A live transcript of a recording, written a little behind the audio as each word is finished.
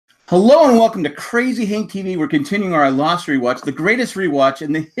Hello and welcome to Crazy Hank TV. We're continuing our Lost Rewatch, the greatest rewatch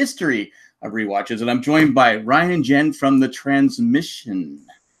in the history of rewatches. And I'm joined by Ryan and Jen from The Transmission.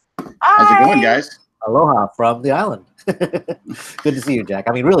 Hi. How's it going, guys? Aloha from the island. Good to see you, Jack.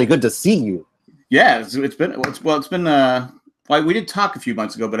 I mean, really good to see you. Yeah, it's been well, we did talk a few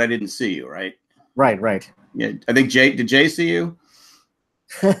months ago, but I didn't see you, right? Right. Yeah, I think did Jay see you?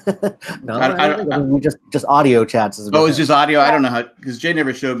 No, I mean, we just audio chats. Oh, it's just audio. Yeah. I don't know how, because Jay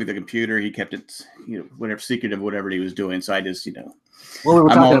never showed me the computer. He kept it, whatever secret of whatever he was doing. So I just, Well, we were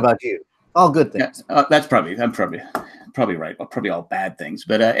talking about you. All good things. Yeah, I'm probably right. Probably all bad things.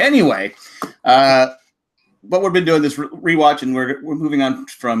 But anyway, what we've been doing this rewatch, and we're moving on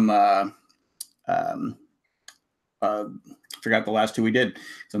from. Forgot the last two we did,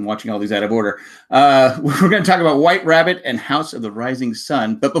 so I'm watching all these out of order. We're going to talk about White Rabbit and House of the Rising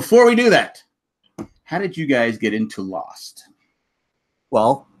Sun. But before we do that, how did you guys get into Lost?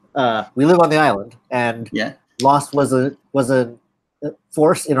 Well, we live on the island, and Lost was a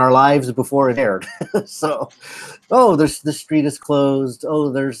force in our lives before it aired. So, the street is closed.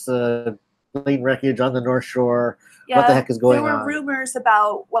 Oh, there's plane wreckage on the North Shore. Yeah, what the heck is going on? There were rumors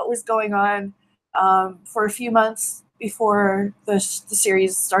about what was going on for a few months before the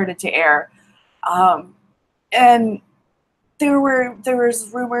series started to air, and there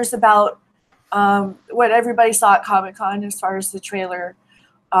was rumors about what everybody saw at Comic-Con as far as the trailer.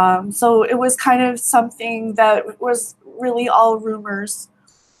 So it was kind of something that was really all rumors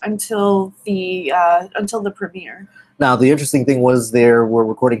until the premiere. Now the interesting thing was there were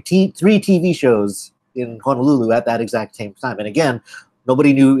recording 3 TV shows in Honolulu at that exact same time, and again,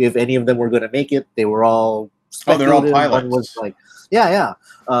 nobody knew if any of them were going to make it. They were all they're all pilots. One was like, they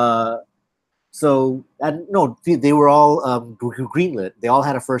were all greenlit. They all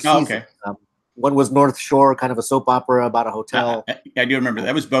had a first season. Okay. One was North Shore, kind of a soap opera about a hotel. I do remember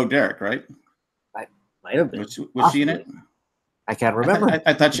that was Bo Derek, right? Might have been. Was she in it? I can't remember.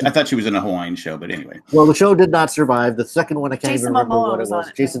 I thought she was in a Hawaiian show, but anyway. Well, the show did not survive. The second one, I can't even remember what it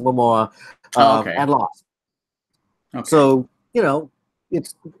was. Jason Momoa, and Lost. Okay. So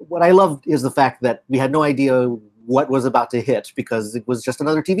it's what I loved is the fact that we had no idea what was about to hit because it was just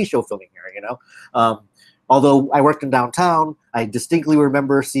another TV show filming here. Although I worked in downtown, I distinctly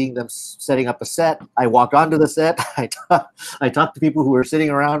remember seeing them setting up a set. I walked onto the set. I talked to people who were sitting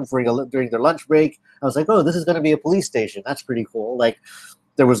around during their lunch break. I was like, "Oh, this is going to be a police station. That's pretty cool." Like,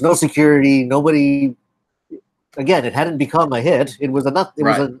 there was no security. Nobody. Again, it hadn't become a hit. It was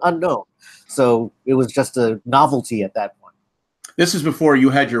was an unknown. So it was just a novelty at that point. This is before you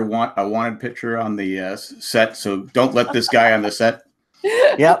had your wanted picture on the set. So don't let this guy on the set.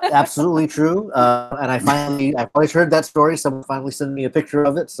 Yep, absolutely true. And I've always heard that story. Someone finally sent me a picture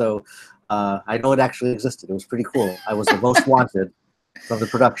of it, so I know it actually existed. It was pretty cool. I was the most wanted from the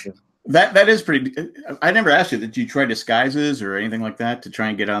production. That is pretty. I never asked you. Did you try disguises or anything like that to try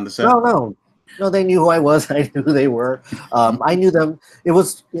and get on the set? No, they knew who I was. I knew who they were. I knew them.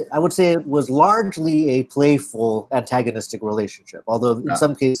 I would say it was largely a playful antagonistic relationship, although in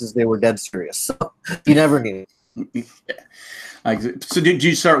some cases they were dead serious. So you never knew. So did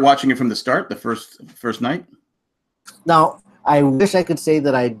you start watching it from the start, the first night? Now, I wish I could say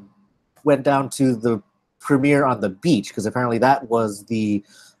that I went down to the premiere on the beach, because apparently that was the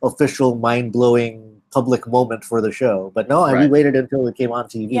official mind-blowing public moment for the show. But no, we waited until it came on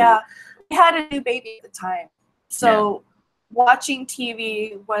TV. Yeah. We had a new baby at the time, so watching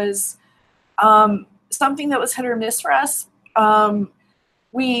TV was something that was hit or miss for us. I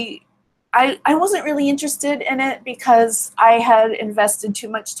wasn't really interested in it because I had invested too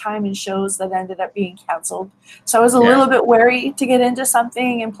much time in shows that ended up being canceled. So I was a little bit wary to get into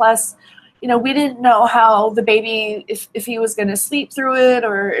something, and plus, we didn't know how the baby, if he was going to sleep through it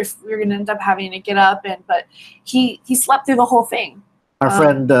or if we were going to end up having to get up. But he slept through the whole thing. Our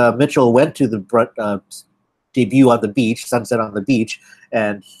friend Mitchell went to the debut on the beach, Sunset on the Beach,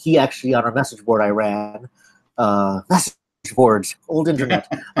 and he actually, on our message board I ran, message boards, old internet,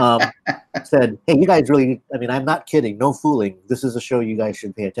 said, "Hey, you guys really, I'm not kidding, no fooling. This is a show you guys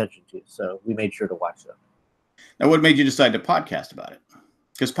should pay attention to." So we made sure to watch it. Now, what made you decide to podcast about it?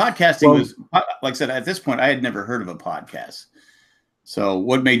 Because podcasting was, like I said, at this point, I had never heard of a podcast. So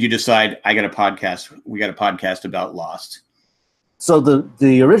what made you decide, we got a podcast about Lost? So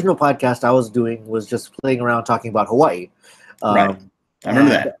the original podcast I was doing was just playing around talking about Hawaii. Right. I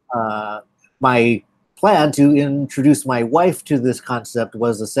remember that. My plan to introduce my wife to this concept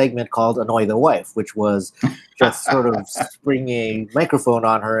was a segment called Annoy the Wife, which was just sort of spring a microphone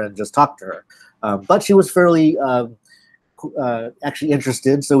on her and just talk to her. But she was fairly actually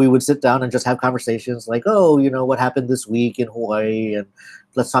interested. So we would sit down and just have conversations like, oh, what happened this week in Hawaii, and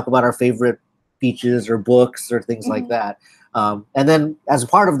let's talk about our favorite beaches or books or things like that. And then as a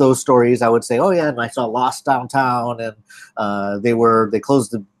part of those stories, I would say, oh yeah, and I saw Lost downtown, and they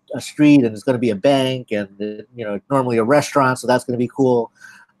closed a street, and it's going to be a bank, and normally a restaurant, so that's going to be cool.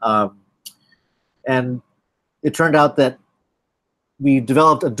 And it turned out that we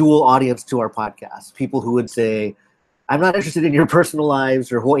developed a dual audience to our podcast. People who would say, I'm not interested in your personal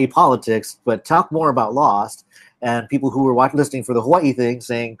lives or Hawaii politics, but talk more about Lost. And people who were listening for the Hawaii thing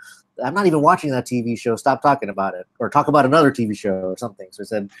saying, I'm not even watching that TV show. Stop talking about it, or talk about another TV show or something. So I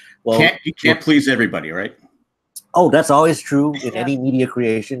said, well, you can't please everybody, right? Oh, that's always true in any media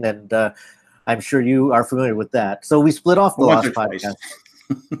creation. And I'm sure you are familiar with that. So we split off the Lost podcast.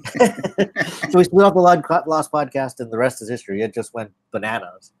 So we split off the Lost podcast, and the rest is history. It just went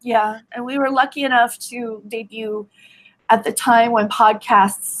bananas. Yeah. And we were lucky enough to debut at the time when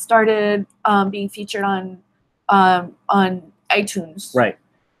podcasts started being featured on iTunes. Right.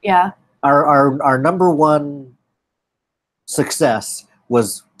 Yeah. Our number one success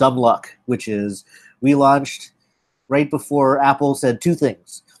was Dumb Luck, which is we launched right before Apple said two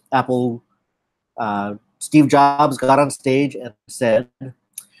things. Steve Jobs got on stage and said,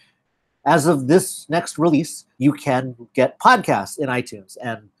 as of this next release, you can get podcasts in iTunes.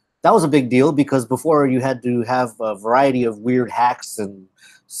 And that was a big deal because before you had to have a variety of weird hacks and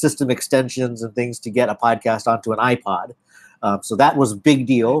system extensions and things to get a podcast onto an iPod. So that was a big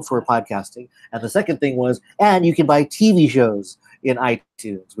deal for podcasting. And the second thing was, and you can buy TV shows in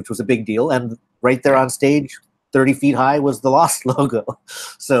iTunes, which was a big deal. And right there on stage, 30 feet high, was the Lost logo.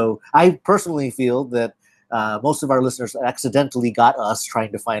 So I personally feel that most of our listeners accidentally got us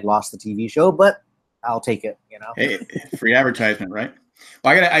trying to find Lost, the TV show, but I'll take it, Hey, free advertisement, right?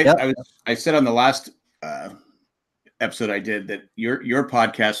 Well, I said on the last episode I did that your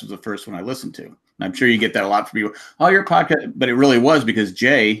podcast was the first one I listened to. I'm sure you get that a lot from people. Oh, your podcast, but it really was because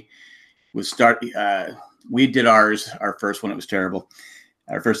Jay was we did our first one. It was terrible,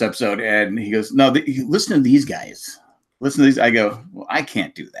 our first episode, and he goes, "No, listen to these guys. Listen to these." I go, "Well, I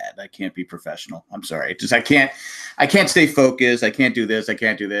can't do that. I can't be professional. I'm sorry. I can't stay focused. I can't do this. I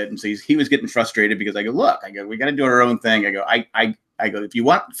can't do that." And so he was getting frustrated because I go, "Look, we got to do our own thing." I go, I go, if you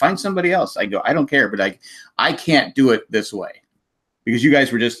want, find somebody else. I go, I don't care, but I can't do it this way. Because you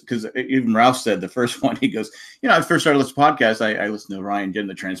guys were because even Ralph said the first one, he goes, I first started listening to podcasts. I listened to Ryan Jim,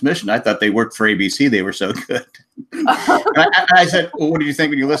 the transmission. I thought they worked for ABC. They were so good. and I said, well, what did you think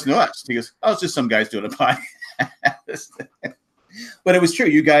when you listened to us? He goes, oh, it's just some guys doing a podcast. But it was true.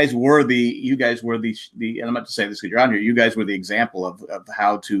 You guys were the, and I'm not to say this because you're on here. You guys were the example of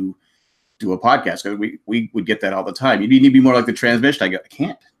how to do a podcast. We would get that all the time. You need to be more like the transmission. I go, I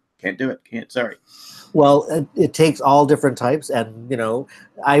can't do it. Sorry. Well, it takes all different types, and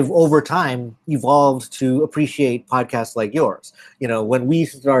I've over time evolved to appreciate podcasts like yours. When we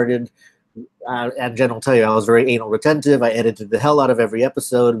started, and Jen will tell you, I was very anal retentive. I edited the hell out of every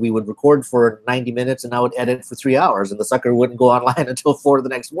episode. We would record for 90 minutes, and I would edit for 3 hours, and the sucker wouldn't go online until 4 the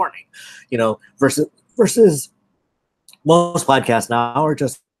next morning. Versus most podcasts now are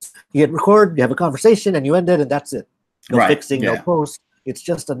just you hit record, you have a conversation, and you end it, and that's it. No fixing, no post. It's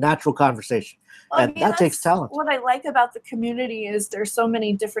just a natural conversation. And that takes talent. What I like about the community is there's so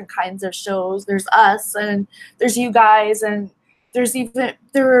many different kinds of shows. There's us, and there's you guys, and there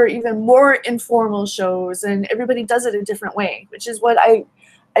are even more informal shows, and everybody does it a different way, which is what I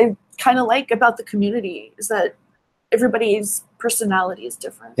kind of like about the community, is that everybody's personality is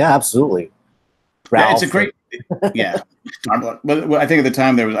different. Yeah, absolutely. Yeah, it's a great, yeah. But I think at the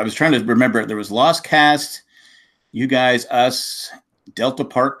time I was trying to remember, there was Lost Cast, you guys, us, Delta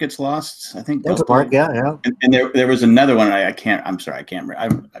Park gets lost. I think Delta Park, yeah. And there was another one. I can't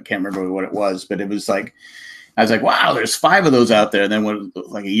remember what it was, but it was like, I was like, wow, there's 5 of those out there. And then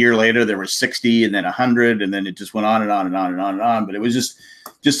like a year later, there were 60, and then 100, and then it just went on and on and on and on and on. But it was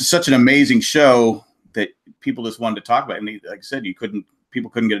just such an amazing show that people just wanted to talk about. And like I said, people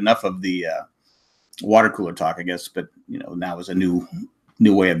couldn't get enough of the water cooler talk, I guess. But now is a new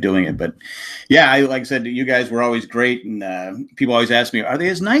way of doing it. But yeah, like I said, you guys were always great, and people always ask me, are they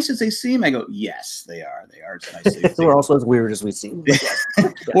as nice as they seem? I go, yes, they are as nice as they seem. We're also as weird as we seem.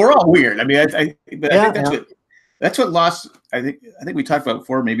 We're all weird. I mean, I think that's what Lost, I think we talked about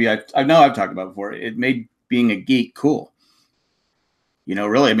before. Maybe I know I've talked about before. It made being a geek cool.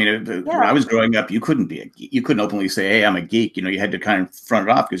 Really, I mean, when I was growing up, you couldn't be a geek. You couldn't openly say, hey, I'm a geek. You had to kind of front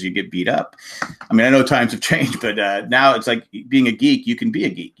it off because you get beat up. I mean, I know times have changed, but now it's like being a geek, you can be a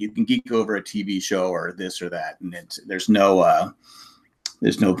geek. You can geek over a TV show or this or that. And there's no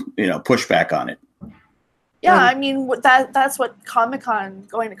pushback on it. Yeah, I mean that's what going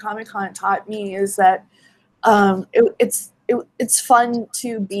to Comic-Con taught me, is that it's fun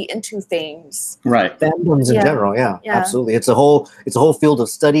to be into things. Right. Fandoms in general, yeah, absolutely. It's a whole field of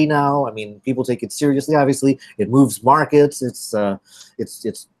study now. I mean, people take it seriously. Obviously, it moves markets. It's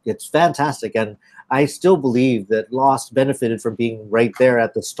fantastic, and I still believe that Lost benefited from being right there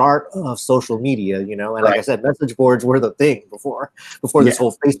at the start of social media. And like I said, message boards were the thing before this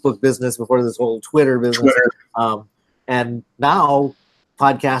whole Facebook business, before this whole Twitter business, and now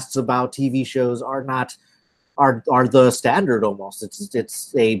podcasts about TV shows are the standard almost.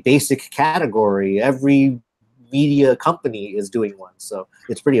 It's a basic category. Every media company is doing one, so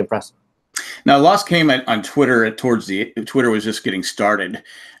it's pretty impressive. Now, Lost came on Twitter Twitter was just getting started.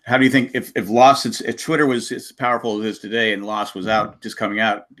 How do you think if Twitter was as powerful as it is today and Lost was just coming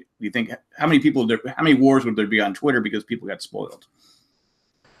out, do you think how many wars would there be on Twitter because people got spoiled?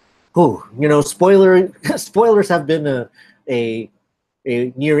 Oh, spoilers have been a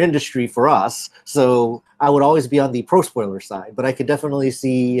near industry for us, so I would always be on the pro spoiler side, but I could definitely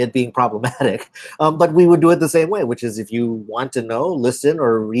see it being problematic. But we would do it the same way, which is if you want to know, listen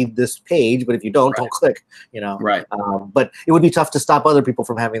or read this page, but if you don't click, Right. But it would be tough to stop other people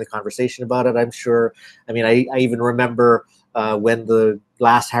from having the conversation about it, I'm sure. I mean, I even remember when the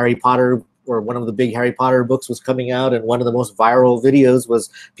last Harry Potter, or one of the big Harry Potter books, was coming out, and one of the most viral videos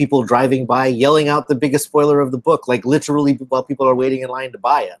was people driving by yelling out the biggest spoiler of the book, like literally while people are waiting in line to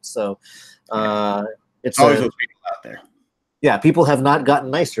buy it. So it's always those people out there. Yeah, people have not gotten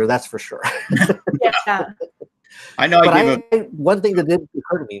nicer, that's for sure. Yeah. I know. One thing that did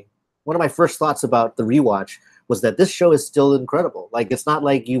occur to me, one of my first thoughts about the rewatch was that this show is still incredible. Like, it's not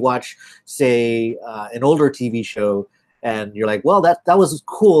like you watch, say, an older TV show and you're like, well, that was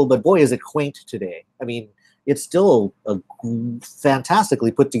cool, but boy, is it quaint today. I mean, it's still a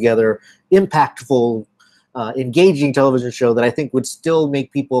fantastically put together, impactful, engaging television show that I think would still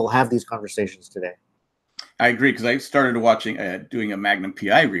make people have these conversations today. I agree, because I started doing a Magnum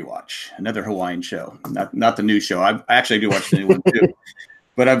PI rewatch, another Hawaiian show, not the new show. I actually do watch the new one too.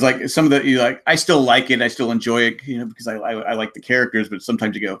 But I was like, I still like it, I still enjoy it, because I like the characters. But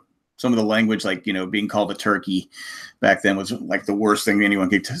sometimes you go, some of the language, like being called a turkey back then was like the worst thing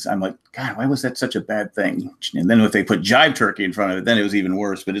anyone could. I'm like, God, why was that such a bad thing? And then if they put jive turkey in front of it, then it was even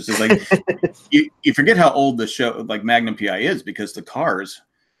worse. But it's just like you forget how old the show, like Magnum PI, is, because the cars,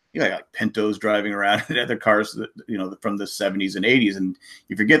 like Pintos driving around and other cars, from the 70s and 80s, and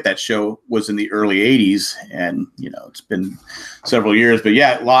you forget that show was in the early 80s, and it's been several years. But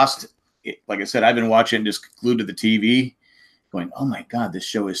yeah, Lost, like I said, I've been watching, just glued to the TV, going, oh my God, this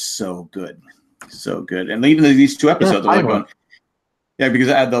show is so good, so good. And even these two episodes, I'm like going, yeah, because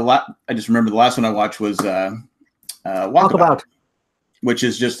I just remember the last one I watched was Walkabout, which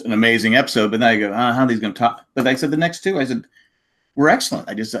is just an amazing episode. But then I go, how are these going to talk? But I said the next two, I said, were excellent.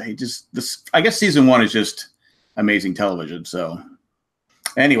 I guess season one is just amazing television. So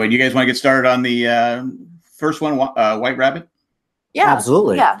anyway, do you guys want to get started on the first one, White Rabbit? Yeah,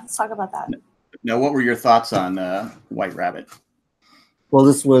 absolutely. Yeah, let's talk about that. Now, what were your thoughts on White Rabbit? Well,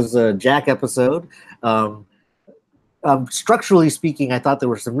 this was a Jack episode. Structurally speaking, I thought there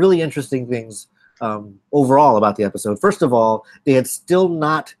were some really interesting things overall about the episode. First of all, they had still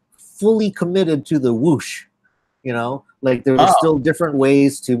not fully committed to the whoosh. Like there were still different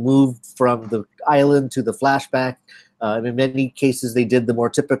ways to move from the island to the flashback. In many cases, they did the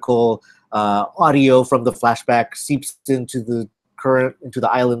more typical audio from the flashback seeps into the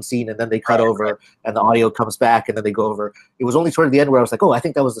island scene, and then they cut over, and the audio comes back, and then they go over. It was only toward the end where I was like, oh, I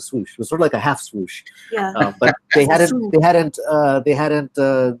think that was the swoosh. It was sort of like a half swoosh. Yeah. But they hadn't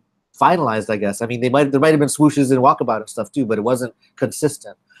finalized, I guess. I mean, there might have been swooshes in Walkabout and stuff too, but it wasn't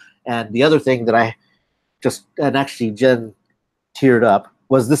consistent. And the other thing that and actually Jen teared up,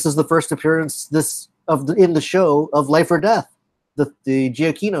 was this is the first appearance in the show of Life or Death, the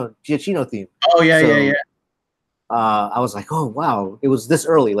Giacchino theme. Oh yeah, yeah. I was like, oh wow, it was this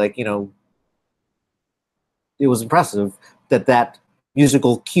early. Like, it was impressive that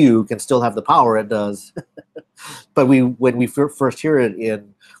musical cue can still have the power it does. But when we first hear it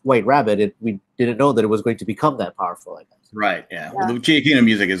in White Rabbit, we didn't know that it was going to become that powerful, I guess. Right. Yeah. Well, the Giacchino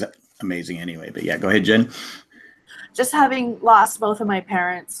music is amazing anyway. But yeah, go ahead, Jen. Just having lost both of my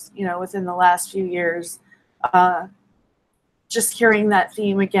parents, within the last few years, just hearing that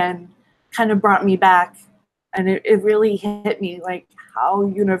theme again kind of brought me back. And it really hit me, like, how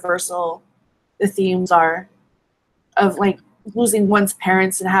universal the themes are of, like, losing one's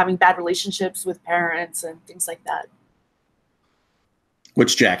parents and having bad relationships with parents and things like that.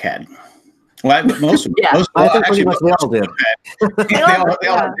 Which Jack had. Well, most of I think pretty much they all did.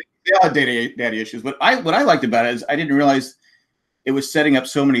 They all had daddy issues. But what I liked about it is I didn't realize it was setting up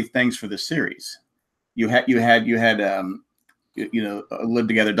so many things for the series. You had Live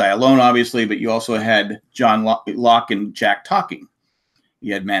Together, Die Alone, obviously, but you also had John Locke and Jack talking.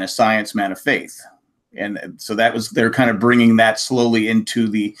 You had Man of Science, Man of Faith. And so they're kind of bringing that slowly into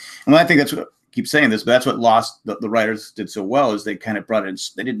and I think that's what, I keep saying this, but that's what Lost, the writers did so well, is they kind of brought it in,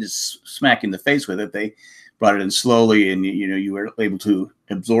 they didn't just smack you in the face with it. They brought it in slowly, and you were able to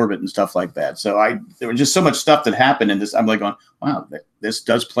absorb it and stuff like that. So there was just so much stuff that happened in this. I'm like going, wow, this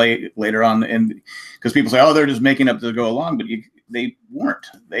does play later on, and because people say, oh, they're just making up to go along, but they weren't.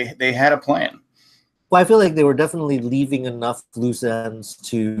 They had a plan. Well, I feel like they were definitely leaving enough loose ends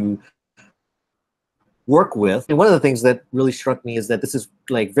to work with. And one of the things that really struck me is that this is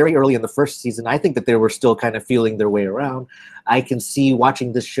like very early in the first season. I think that they were still kind of feeling their way around. I can see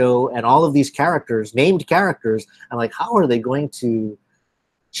watching this show and all of these characters, named characters, I'm like, how are they going to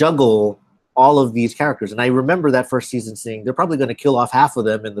juggle all of these characters? And I remember that first season saying they're probably going to kill off half of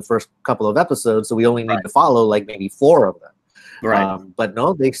them in the first couple of episodes, so we only need to follow like maybe 4 of them. Right. But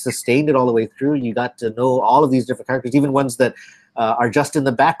no, they sustained it all the way through. You got to know all of these different characters, even ones that are just in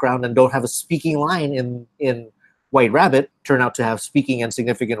the background and don't have a speaking line in White Rabbit, turn out to have speaking and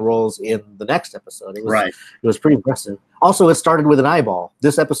significant roles in the next episode. It was pretty impressive. Also, it started with an eyeball.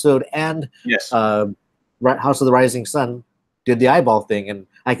 This episode and House of the Rising Sun did the eyeball thing, and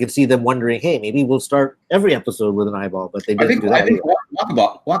I could see them wondering, hey, maybe we'll start every episode with an eyeball, but they didn't do that. I think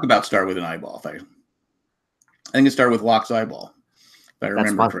Walkabout started with an eyeball. I think it started with Locke's eyeball, if I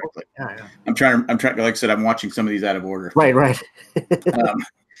remember correctly. Yeah. I'm trying. Like I said, I'm watching some of these out of order. Right.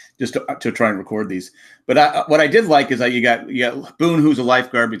 Just to try and record these. But what I did like is that you got Boone, who's a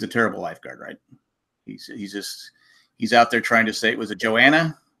lifeguard, but he's a terrible lifeguard, right? He's out there trying to say, was it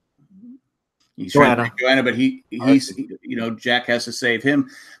Joanna? He's trying to Joanna, but he's Jack has to save him.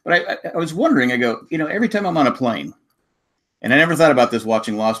 But I was wondering, I go, every time I'm on a plane, and I never thought about this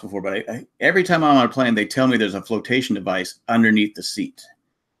watching Lost before, but every time I'm on a plane, they tell me there's a flotation device underneath the seat.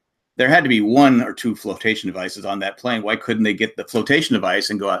 There had to be 1 or 2 flotation devices on that plane. Why couldn't they get the flotation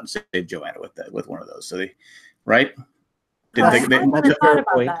device and go out and save Joanna with one of those? So that's a fair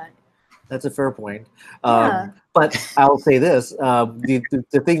point. That's a fair point. But I'll say this: the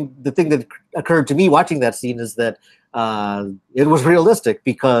thing that occurred to me watching that scene is that it was realistic,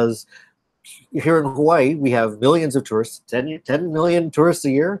 because here in Hawaii, we have millions of tourists, 10 million tourists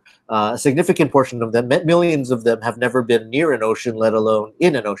a year. A significant portion of them, millions of them, have never been near an ocean, let alone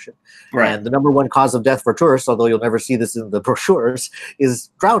in an ocean. Right. And the number 1 cause of death for tourists, although you'll never see this in the brochures,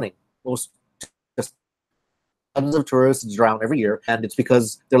 is drowning. Tons of tourists drown every year, and it's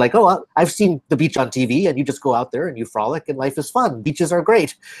because they're like, oh, I've seen the beach on TV, and you just go out there and you frolic, and life is fun. Beaches are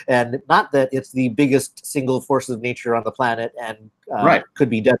great, and not that it's the biggest single force of nature on the planet and could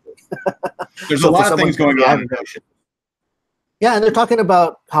be deadly. There's a lot of things going on in the ocean. Yeah, and they're talking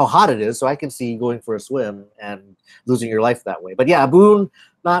about how hot it is, so I can see going for a swim and losing your life that way. But yeah, Boone,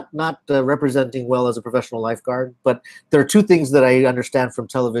 not representing well as a professional lifeguard. But there are 2 things that I understand from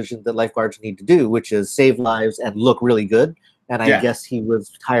television that lifeguards need to do, which is save lives and look really good. And I guess he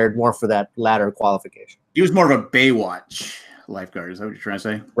was hired more for that latter qualification. He was more of a Baywatch lifeguard. Is that what you're trying to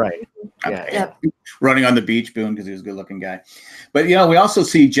say? Right. Okay. Yeah. Running on the beach, Boone, because he was a good-looking guy. But we also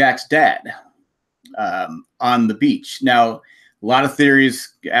see Jack's dad on the beach now. A lot of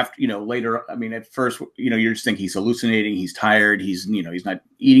theories after, later. I mean, at first, you just think he's hallucinating. He's tired. He's not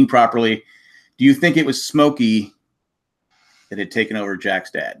eating properly. Do you think it was Smokey that had taken over Jack's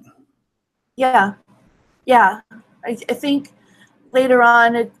dad? Yeah. I think later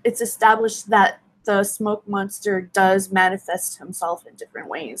on it's established that the smoke monster does manifest himself in different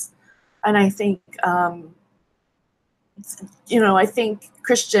ways. And I think, I think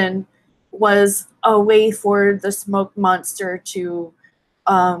Christian was a way for the smoke monster to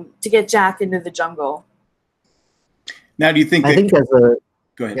get Jack into the jungle. Now, do you think? Go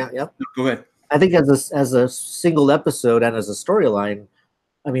ahead. Yeah. Go ahead. I think as a single episode and as a storyline,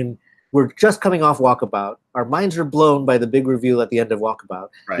 I mean, we're just coming off Walkabout. Our minds are blown by the big reveal at the end of Walkabout.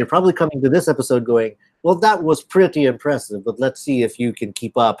 Right. You're probably coming to this episode going, well, that was pretty impressive, but let's see if you can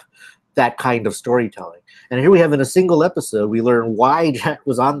keep up that kind of storytelling. And here we have, in a single episode, we learn why Jack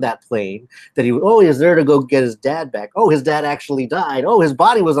was on that plane, that he was there to go get his dad back. Oh, his dad actually died. Oh, his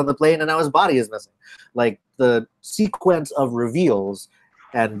body was on the plane and now his body is missing. Like, the sequence of reveals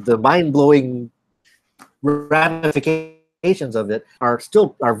and the mind-blowing ramifications of it are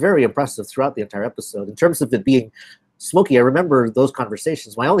very impressive throughout the entire episode. In terms of it being Smokey, I remember those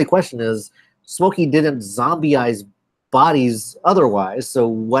conversations. My only question is, Smokey didn't zombieize bodies otherwise, so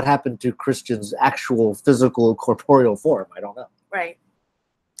what happened to Christian's actual physical corporeal form? I don't know. Right.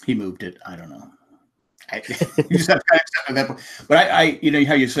 He moved it. I don't know. You just have to kind of accept that. But you know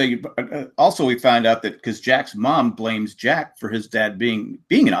how you say. Also, we found out that because Jack's mom blames Jack for his dad being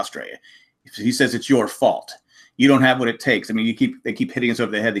in Australia. He says it's your fault. You don't have what it takes. I mean, they keep hitting us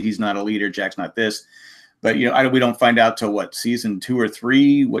over the head that he's not a leader. Jack's not this. But you know, we don't find out till what, season 2 or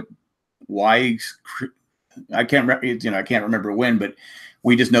 3 why. I can't remember when, but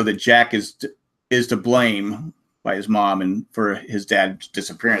we just know that Jack is to blame by his mom and for his dad's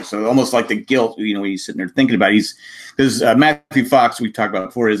disappearance. So almost like the guilt, you know, when he's sitting there thinking about it, because Matthew Fox, we talked about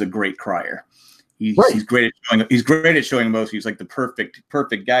before, is a great crier. He's great at showing emotion. He's like the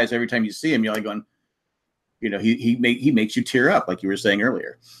perfect guys. Every time you see him, you're like going, you know, he makes you tear up, like you were saying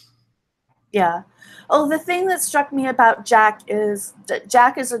earlier. Yeah. Oh, the thing that struck me about Jack is that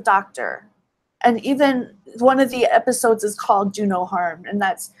Jack is a doctor. And even one of the episodes is called Do No Harm. And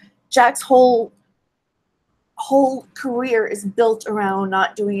that's Jack's whole career is built around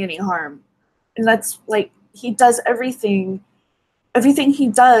not doing any harm. And that's like, he does everything he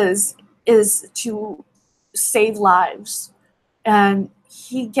does is to save lives. And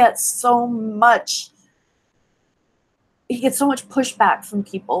he gets so much pushback from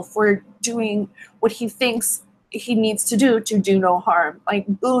people for doing what he thinks he needs to do no harm. Like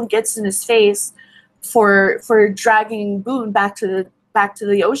Boone gets in his face for dragging Boone back to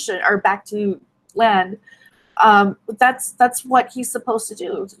the ocean or back to land. That's what he's supposed to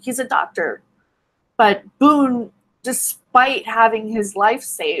do. He's a doctor. But Boone, despite having his life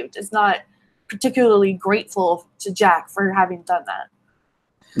saved, is not particularly grateful to Jack for having done that.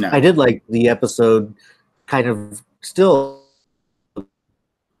 No. I did like the episode kind of still.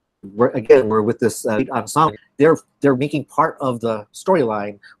 We're with this ensemble. They're making part of the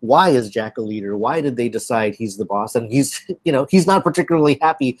storyline. Why is Jack a leader? Why did they decide he's the boss? And he's not particularly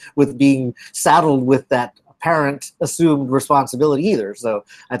happy with being saddled with that apparent assumed responsibility either. So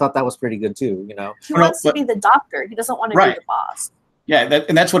I thought that was pretty good too. You know, he wants to be the doctor. He doesn't want to be the boss. Yeah,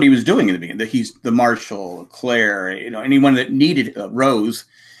 and that's what he was doing in the beginning. He's the marshal, Claire. You know, anyone that needed Rose.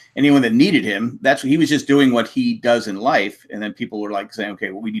 Anyone that needed him, that's what he was just doing what he does in life. And then people were like saying, okay,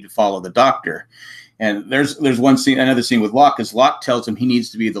 well, we need to follow the doctor. And there's another scene with Locke, because Locke tells him he needs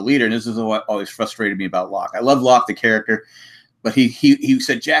to be the leader. And this is what always frustrated me about Locke. I love Locke, the character, but he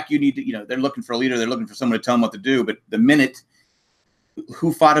said, Jack, you need to, you know, they're looking for a leader. They're looking for someone to tell them what to do. But the minute,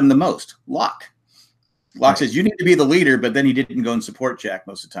 who fought him the most? Locke. Locke says, you need to be the leader, but then he didn't go and support Jack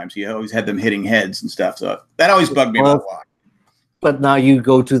most of the time. So he always had them hitting heads and stuff. So that always bugged me about Locke. But now you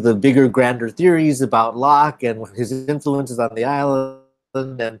go to the bigger, grander theories about Locke and his influences on the island,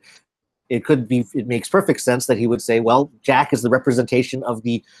 and it makes perfect sense that he would say, well, Jack is the representation of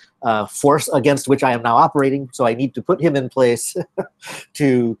the force against which I am now operating, so I need to put him in place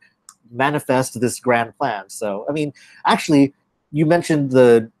to manifest this grand plan. So, I mean, actually, you mentioned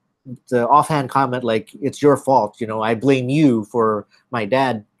the offhand comment, like, it's your fault, you know, I blame you for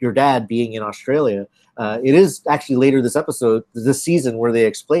your dad being in Australia. It is actually later this season where they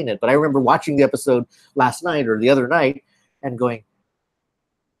explain it. But I remember watching the episode last night or the other night and going,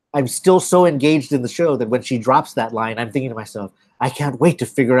 I'm still so engaged in the show that when she drops that line, I'm thinking to myself, I can't wait to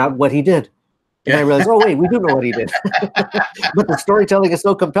figure out what he did. And I realized, oh, wait, we do know what he did. But the storytelling is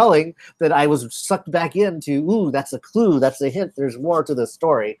so compelling that I was sucked back into, ooh, that's a clue, that's a hint, there's more to the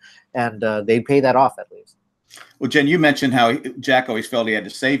story. And they pay that off at least. Well, Jen, you mentioned how Jack always felt he had to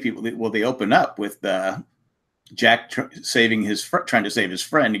save people. Well, they open up with Jack trying to save his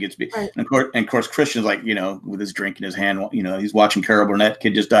friend. He gets right. And of course, Christian's like, you know, with his drink in his hand, you know, he's watching Carol Burnett.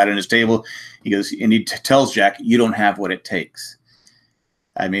 Kid just died on his table. He goes and he tells Jack, you don't have what it takes.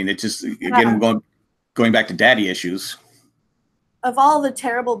 I mean, it's just, again, going back to daddy issues. Of all the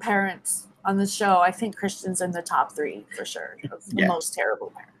terrible parents on the show, I think Christian's in the top 3 for sure of the most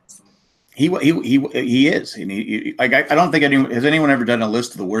terrible parents. He is. And I don't think anyone ever done a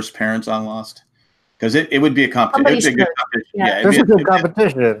list of the worst parents on Lost? Because it would be a competition. There's a good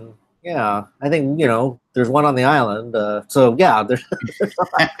competition. Yeah, I think, you know, there's one on the island. So yeah, there's.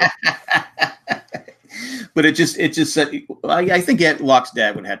 But it just said, I think Locke's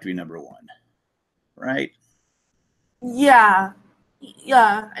dad would have to be number 1, right? Yeah.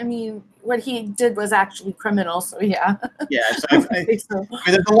 I mean, what he did was actually criminal, so yeah. Yeah, so I think so. I mean,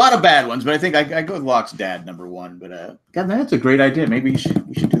 there's a lot of bad ones, but I think I go with Locke's dad number 1. But God, that's a great idea. Maybe we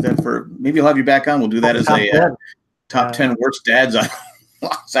should do that maybe I'll have you back on. We'll do that as a top 10 worst dads on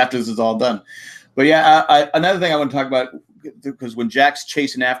Lost after this is all done. But yeah, another thing I want to talk about, because when Jack's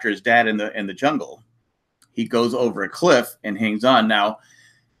chasing after his dad in the jungle, he goes over a cliff and hangs on. Now,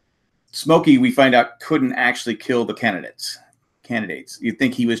 Smokey, we find out, couldn't actually kill the candidates. You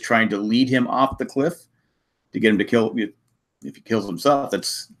think he was trying to lead him off the cliff to get him to kill? if he kills himself,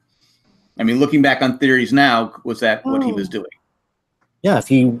 that's, I mean, looking back on theories now, was that what he was doing? Yeah, if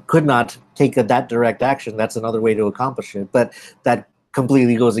he could not take that direct action, that's another way to accomplish it. But that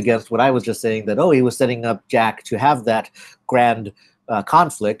completely goes against what I was just saying, that, oh, he was setting up Jack to have that grand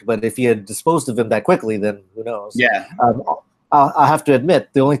conflict. But if he had disposed of him that quickly, then who knows? Yeah. I'll have to admit,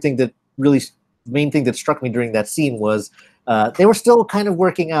 the main thing that struck me during that scene was they were still kind of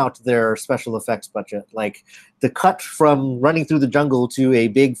working out their special effects budget. Like the cut from running through the jungle to a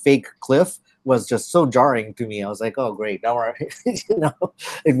big fake cliff was just so jarring to me. I was like, oh, great. Now we're,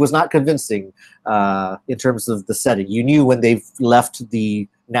 it was not convincing in terms of the setting. You knew when they've left the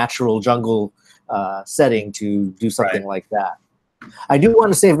natural jungle setting to do something like that. I do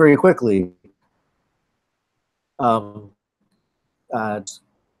want to say very quickly, only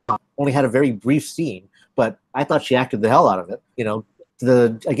had a very brief scene, but I thought she acted the hell out of it.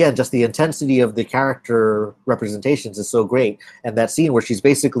 Again, just the intensity of the character representations is so great. And that scene where she's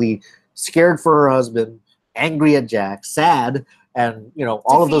basically scared for her husband, angry at Jack, sad, and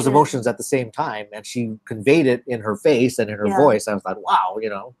all of those emotions at the same time, and she conveyed it in her face and in her voice. I was like, wow,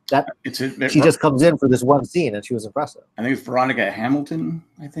 she just comes in for this one scene, and she was impressive. I think it's Veronica Hamilton.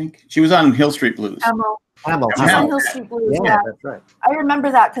 I think she was on Hill Street Blues. She's on Hill Street Blues. Yeah, that's right. I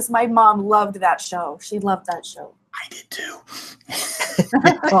remember that because my mom loved that show. She loved that show. I did too.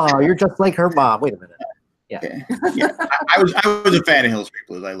 Oh, you're just like her mom. Wait a minute. Yeah. I was a fan of Hill Street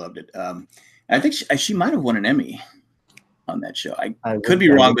Blues. I loved it. I think she might have won an Emmy on that show. I could be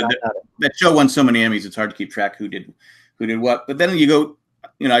wrong, but that show won so many Emmys. It's hard to keep track who did what. But then you go,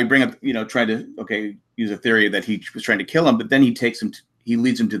 I bring up, try to use a theory that he was trying to kill him, but then he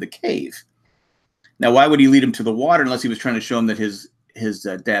leads him to the cave. Now, why would he lead him to the water unless he was trying to show him that his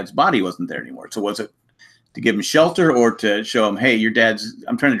dad's body wasn't there anymore? So was it to give him shelter or to show him, hey,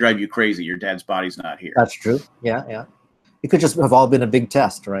 I'm trying to drive you crazy. Your dad's body's not here. That's true. Yeah. It could just have all been a big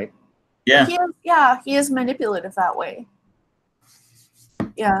test, right? Yeah. He is manipulative that way.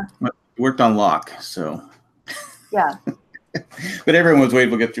 Yeah. It worked on Locke, so. Yeah. But everyone was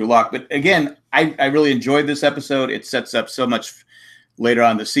waiting to get through Locke. But again, I really enjoyed this episode. It sets up so much later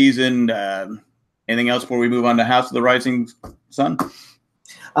on in the season. Anything else before we move on to House of the Rising Sun?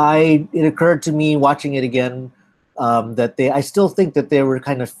 It occurred to me watching it again that I still think that they were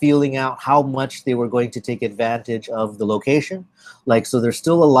kind of feeling out how much they were going to take advantage of the location. So there's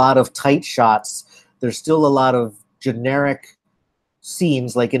still a lot of tight shots. There's still a lot of generic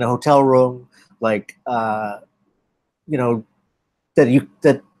scenes, like in a hotel room, that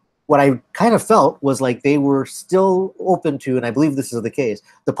what I kind of felt was like they were still open to, and I believe this is the case,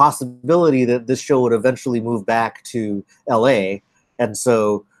 the possibility that this show would eventually move back to LA. And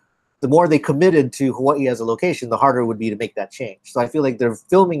so the more they committed to Hawaii as a location, the harder it would be to make that change. So I feel like they're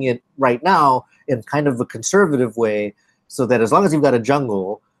filming it right now in kind of a conservative way, so that as long as you've got a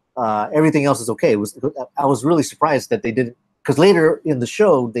jungle, everything else is okay. I was really surprised that they didn't, because later in the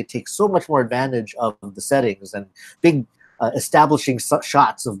show, they take so much more advantage of the settings and big establishing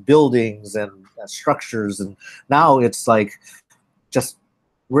shots of buildings and structures. And now it's like just,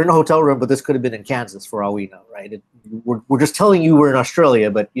 we're in a hotel room, but this could have been in Kansas for all we know, right? We're just telling you we're in Australia,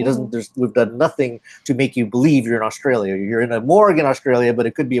 but we've done nothing to make you believe you're in Australia. You're in a morgue in Australia, but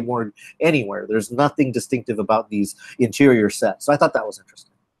it could be a morgue anywhere. There's nothing distinctive about these interior sets. So I thought that was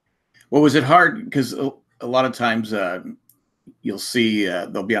interesting. Well, was it hard? Because a lot of times you'll see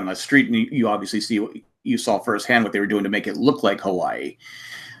they'll be on the street, and you obviously see you saw firsthand what they were doing to make it look like Hawaii.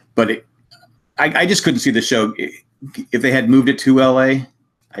 But I just couldn't see the show. If they had moved it to LA,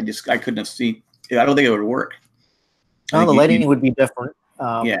 I couldn't have seen. I don't think it would work. The lighting would be different,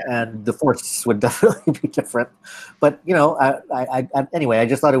 and the force would definitely be different. But anyway, I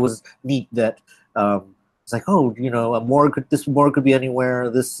just thought it was neat that it's like, oh, a morgue. This morgue could be anywhere.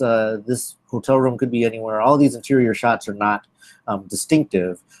 This hotel room could be anywhere. All these interior shots are not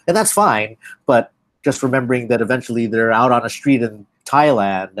distinctive, and that's fine. But just remembering that eventually they're out on a street in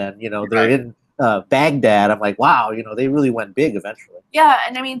Thailand, and they're in Baghdad. I'm like, wow, they really went big eventually. Yeah,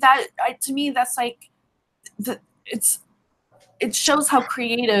 and I mean to me that's like, it shows how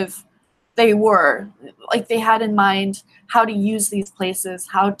creative they were. Like they had in mind how to use these places,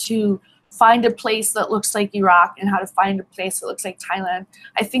 how to find a place that looks like Iraq, and how to find a place that looks like Thailand.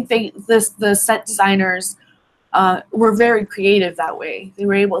 I think the set designers were very creative that way. They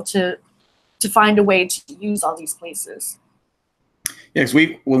were able to find a way to use all these places. Yeah,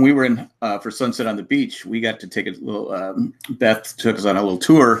 because when we were in for Sunset on the Beach, we got to take a little. Beth took us on a little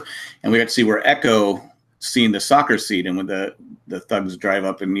tour, and we got to see where Echo seen the soccer seat, and when the thugs drive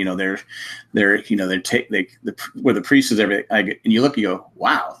up, and where the priest is, everything. And you look, you go,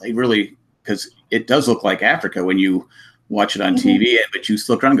 wow, they really, because it does look like Africa when you watch it on TV, but you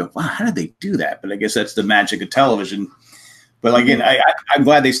look around and go, wow, how did they do that? But I guess that's the magic of television. But again, I'm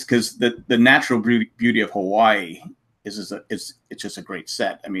glad because the natural beauty of Hawaii it's just a great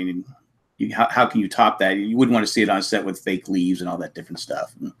set. I mean, how can you top that? You wouldn't want to see it on set with fake leaves and all that different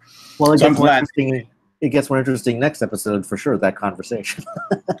stuff. Well, so I'm glad it gets more interesting next episode for sure, that conversation.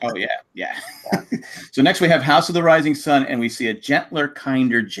 Oh, yeah. So next we have House of the Rising Sun, and we see a gentler,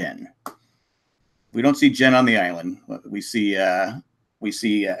 kinder Jen. We don't see Jen on the island. We see Jin.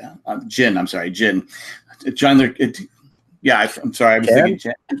 I'm sorry, Jin. Gentler. I'm sorry. I was thinking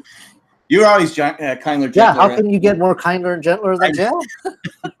Jen. You're always kinder, gentler. Yeah, how can you get more kinder and gentler than Jen?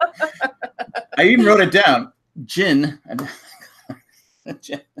 I even wrote it down. Jin.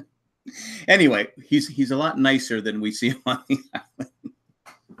 Jen. Anyway, he's a lot nicer than we see him on the island.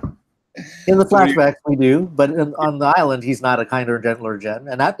 In the flashbacks, we do, but on the island, he's not a kinder, gentler Jen.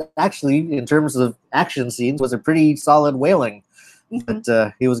 And that actually, in terms of action scenes, was a pretty solid whaling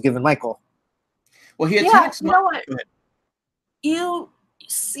that he was given Michael. Well, he attacks. You know what? You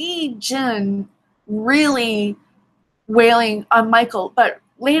see Jen really wailing on Michael, but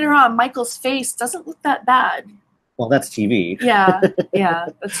later on, Michael's face doesn't look that bad. Well, that's TV. Yeah,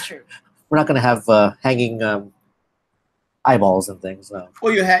 that's true. We're not going to have hanging eyeballs and things. No.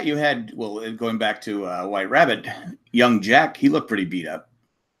 Well, you had going back to White Rabbit, young Jack. He looked pretty beat up.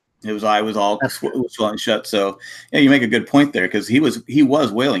 His eye was all swollen shut. So yeah, you make a good point there because he was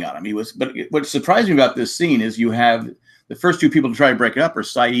wailing on him. But what surprised me about this scene is you have the first two people to try to break it up are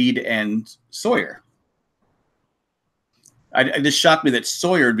Saeed and Sawyer. It just shocked me that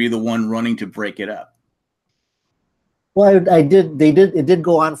Sawyer would be the one running to break it up. Well, it did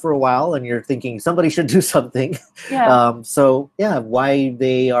go on for a while, and you're thinking somebody should do something. Yeah. Why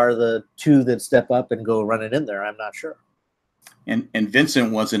they are the two that step up and go running in there, I'm not sure. And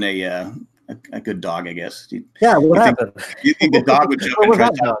Vincent wasn't a good dog, I guess. What happened? You think the dog would jump and try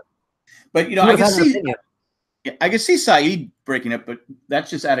to... But I can see Saeed breaking up, but that's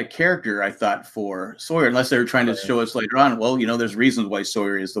just out of character, I thought, for Sawyer, unless they were trying to show us later on, well, there's reasons why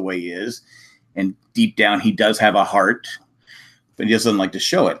Sawyer is the way he is. And deep down, he does have a heart, but he doesn't like to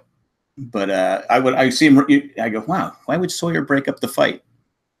show it. But I see him. I go, wow, why would Sawyer break up the fight?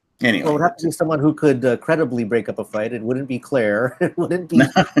 Anyway, well, it would have to be someone who could credibly break up a fight. It wouldn't be Claire. It wouldn't be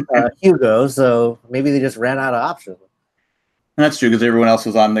Hugo. So maybe they just ran out of options. That's true because everyone else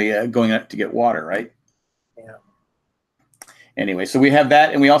was on the going up to get water, right? Yeah. Anyway, so we have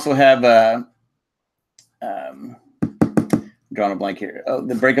that, and we also have. Drawing a blank here. Oh,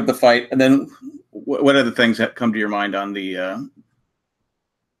 the break up the fight, and then what other things that come to your mind on the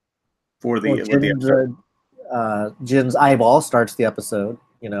Jin's eyeball starts the episode.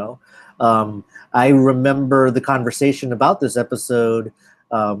 I remember the conversation about this episode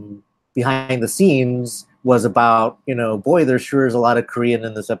behind the scenes was about boy, there sure is a lot of Korean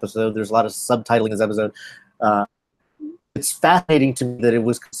in this episode. There's a lot of subtitling in this episode. It's fascinating to me that it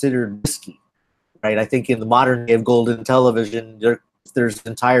was considered risky. Right, I think in the modern day of golden television, there's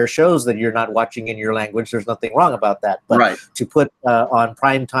entire shows that you're not watching in your language. There's nothing wrong about that. But to put on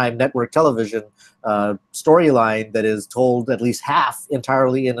primetime network television storyline that is told at least half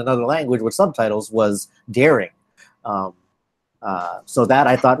entirely in another language with subtitles was daring. So that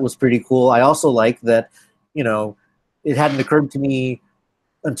I thought was pretty cool. I also like that, it hadn't occurred to me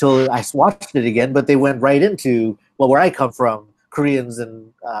until I watched it again, but they went right into, where I come from, Koreans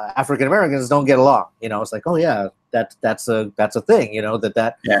and African Americans don't get along. It's like, oh yeah, that's a thing.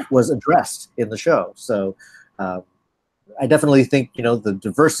 That was addressed in the show. So I definitely think the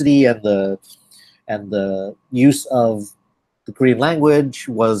diversity and the use of the Korean language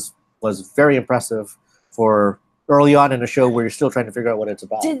was very impressive for early on in a show where you're still trying to figure out what it's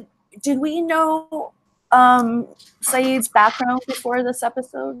about. Did we know Saeed's background before this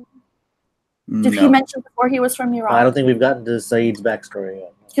episode? Did he mention before he was from Iraq? I don't think we've gotten to Saeed's backstory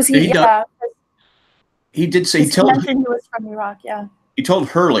yet. Because he did say he mentioned he was from Iraq. Yeah. He told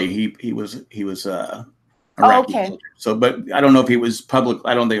Hurley he was Iraqi. Okay. So, but I don't know if he was public.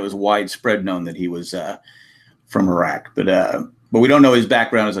 I don't think it was widespread known that he was from Iraq. But we don't know his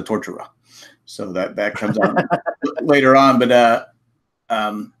background as a torturer. So that comes on later on. But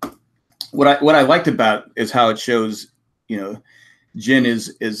what I liked about is how it shows, Jin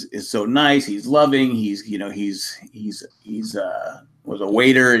is so nice. He's loving. He's was a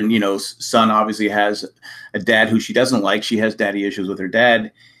waiter, and Sun obviously has a dad who she doesn't like. She has daddy issues with her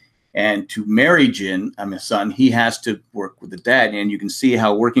dad, and to marry Sun, he has to work with the dad, and you can see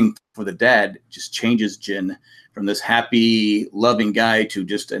how working for the dad just changes Jin from this happy, loving guy to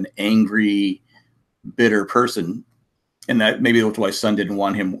just an angry, bitter person, and that maybe that's why Sun didn't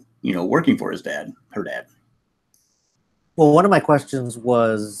want him, working for her dad. Well, one of my questions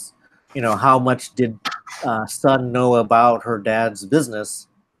was, how much did Sun know about her dad's business,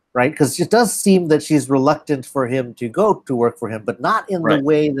 right? Because it does seem that she's reluctant for him to go to work for him, but not in the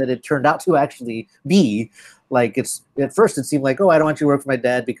way that it turned out to actually be. Like, it's at first it seemed like, oh, I don't want you to work for my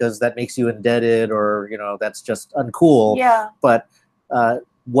dad because that makes you indebted, or that's just uncool. Yeah. But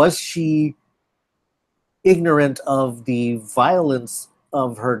was she ignorant of the violence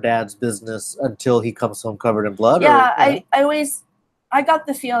of her dad's business until he comes home covered in blood? Yeah, I got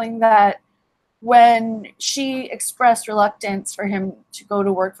the feeling that when she expressed reluctance for him to go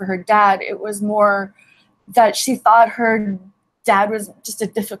to work for her dad, it was more that she thought her dad was just a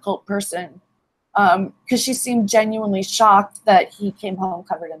difficult person, because she seemed genuinely shocked that he came home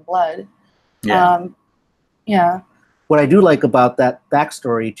covered in blood. Yeah. Yeah. What I do like about that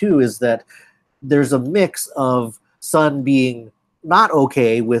backstory too is that there's a mix of Sun being not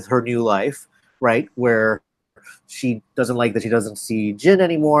okay with her new life, right? Where she doesn't like that she doesn't see Jin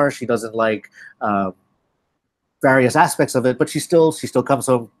anymore. She doesn't like various aspects of it, but she still comes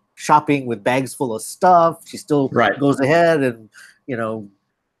home shopping with bags full of stuff. She still goes ahead and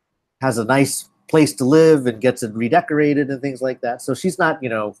has a nice place to live and gets it redecorated and things like that. So she's not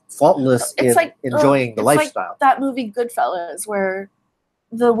faultless in enjoying the lifestyle. Like that movie Goodfellas, where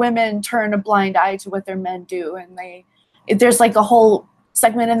the women turn a blind eye to what their men do, and there's like a whole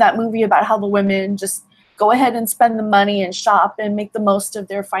segment in that movie about how the women just go ahead and spend the money and shop and make the most of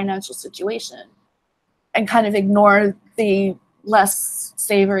their financial situation and kind of ignore the less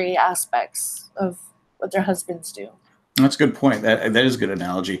savory aspects of what their husbands do. That's a good point. That is a good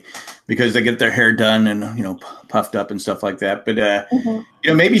analogy, because they get their hair done and puffed up and stuff like that. But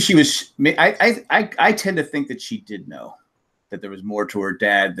maybe she was. I tend to think that she did know that there was more to her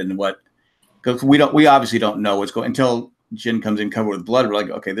dad than what, because we obviously don't know what's going until Jin comes in covered with blood. We're like,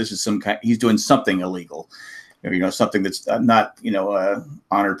 okay, this is some kind. He's doing something illegal, something that's not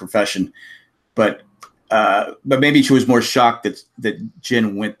honored profession. But maybe she was more shocked that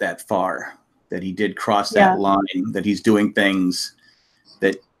Jin went that far, that he did cross that line, that he's doing things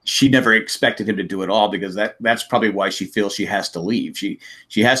that she never expected him to do at all, because that's probably why she feels she has to leave. She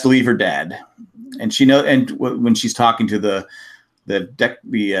has to leave her dad, and when she's talking to the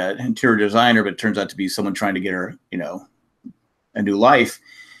interior designer, but it turns out to be someone trying to get her a new life.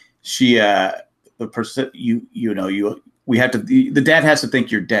 The dad has to think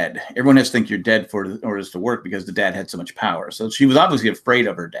you're dead. Everyone has to think you're dead in order to work, because the dad had so much power. So she was obviously afraid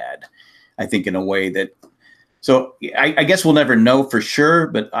of her dad, I think, in a way that. So I guess we'll never know for sure,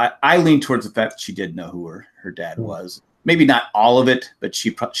 but I lean towards the fact that she did know who her dad was. Maybe not all of it, but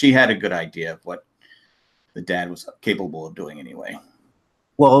she had a good idea of what the dad was capable of doing anyway.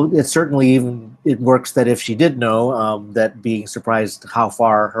 Well, it certainly it works that if she did know, that being surprised how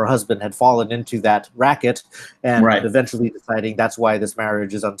far her husband had fallen into that racket, and eventually deciding that's why this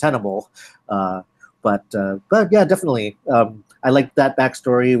marriage is untenable. But yeah, definitely. I liked that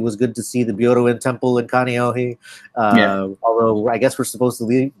backstory. It was good to see the Byoruin temple in Kaneohe. Although I guess we're supposed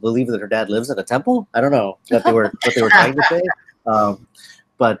to believe that her dad lives in a temple. I don't know what they were trying to say.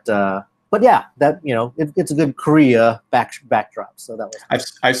 But yeah, that it's a good Korea backdrop. So that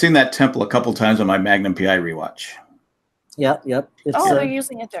was. I've seen that temple a couple times on my Magnum PI rewatch. Yep. They're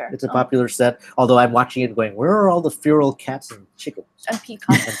using it there. It's a popular set. Although I'm watching it going, where are all the feral cats and chickens and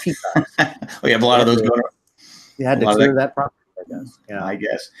peacocks? We have a lot of those going on. You had to clear that property, I guess. Yeah, I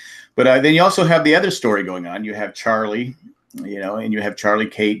guess. But then you also have the other story going on. You have Charlie, and you have Charlie,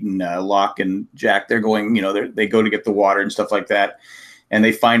 Kate, and Locke and Jack. They're going, they go to get the water and stuff like that, and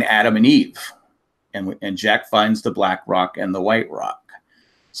they find Adam and Eve, and Jack finds the black rock and the white rock.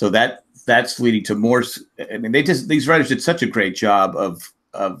 So that's leading to more. I mean, these writers did such a great job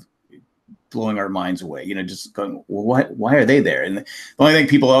of blowing our minds away. Just going, well, why are they there? And the only thing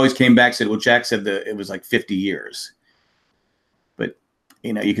people always came back said, well, Jack said that it was like 50 years. But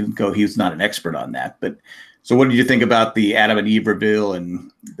you can go, he was not an expert on that. But so, what did you think about the Adam and Eve reveal,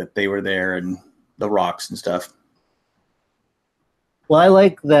 and that they were there, and the rocks and stuff? Well, I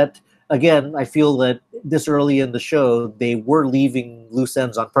like that. Again, I feel that this early in the show, they were leaving loose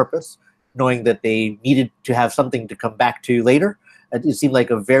ends on purpose, knowing that they needed to have something to come back to later. It seemed like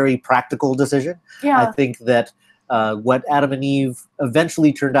a very practical decision. Yeah. I think that what Adam and Eve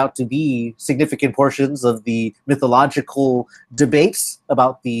eventually turned out to be significant portions of the mythological debates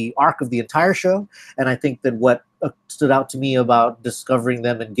about the arc of the entire show. And I think that what stood out to me about discovering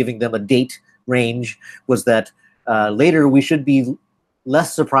them and giving them a date range was that later we should be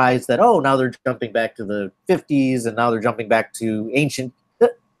less surprised that, oh, now they're jumping back to the 50s and now they're jumping back to ancient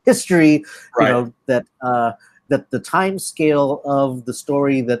history, that the time scale of the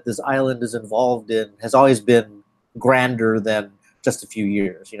story that this island is involved in has always been grander than just a few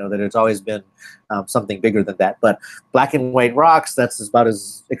years, that it's always been something bigger than that. But Black and White Rocks, that's about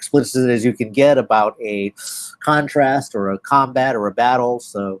as explicit as you can get about a contrast or a combat or a battle.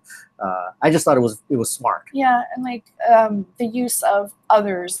 So I just thought it was smart. Yeah, and like the use of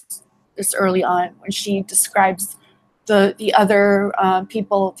others this early on when she describes the other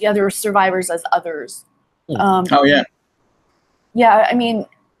people, the other survivors as others. Oh yeah. Yeah, I mean,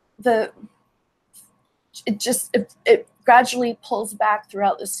 it gradually pulls back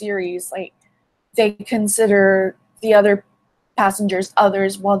throughout the series. Like they consider the other passengers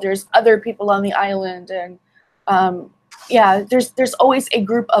others, while there's other people on the island, and there's always a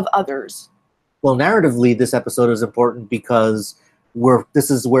group of others. Well, narratively, this episode is important because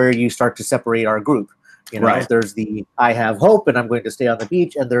this is where you start to separate our group. Right. There's the I have hope and I'm going to stay on the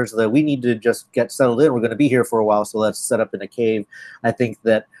beach, and there's the we need to just get settled in. We're going to be here for a while, so let's set up in a cave. I think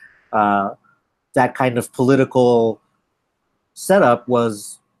that that kind of political setup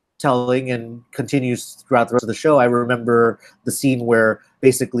was telling and continues throughout the rest of the show. I remember the scene where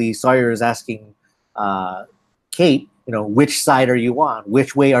basically Sawyer is asking Kate, which side are you on?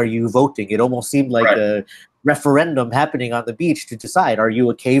 Which way are you voting? It almost seemed like a referendum happening on the beach to decide, are you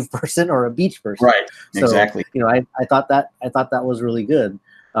a cave person or a beach person? Right. So, exactly. I thought that was really good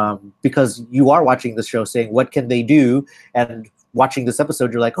because you are watching the show saying, what can they do? And watching this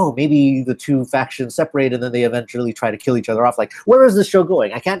episode, you're like, oh, maybe the two factions separate and then they eventually try to kill each other off. Like, where is this show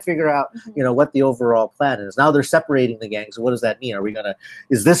going? I can't figure out, what the overall plan is. Now they're separating the gangs. So what does that mean?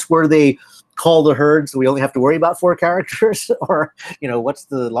 Is this where they call the herd so we only have to worry about 4 characters? Or, what's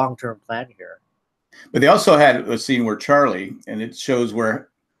the long-term plan here? But they also had a scene where Charlie, and it shows where,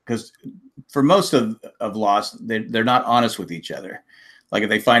 because for most of Lost, they're not honest with each other. Like if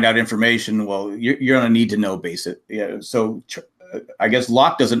they find out information, well, you're going to need to know basic. Yeah. So I guess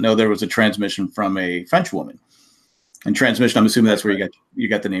Locke doesn't know there was a transmission from a French woman. And transmission, I'm assuming that's where you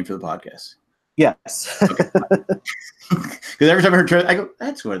got the name for the podcast. Yes. Okay. Because every time I heard, I go,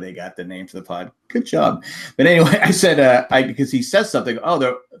 that's where they got the name for the pod. Good job. But anyway, I said, because he says something,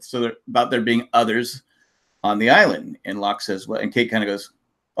 they're about there being others on the island. And Locke says, well, and Kate kind of goes,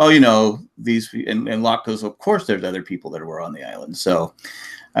 oh, these, and Locke goes, of course there's other people that were on the island. So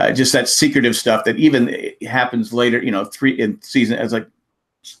just that secretive stuff that even happens later, in season, I was like,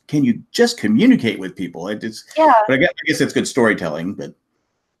 can you just communicate with people? But I guess it's good storytelling, but.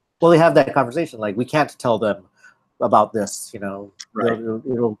 Well, they have that conversation. Like, we can't tell them about this, Right.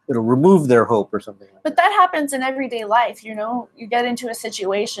 It'll remove their hope or something. But that happens in everyday life, you get into a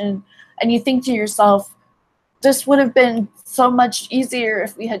situation and you think to yourself, this would have been so much easier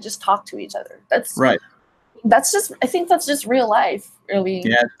if we had just talked to each other. That's right. I think that's just real life, really.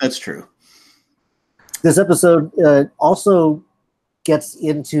 Yeah, that's true. This episode also gets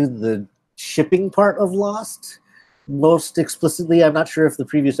into the shipping part of Lost most explicitly. I'm not sure if the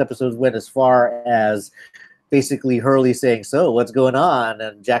previous episodes went as far as basically Hurley saying, so what's going on?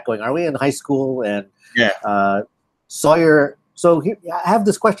 And Jack going, are we in high school? And Sawyer. So here, I have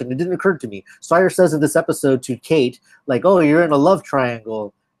this question. It didn't occur to me. Sawyer says in this episode to Kate, like, oh, you're in a love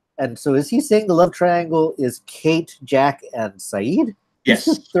triangle. And so is he saying the love triangle is Kate, Jack, and Saeed? Yes.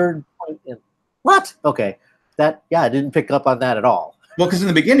 This is the third point in. What? Okay. I didn't pick up on that at all. Well, because in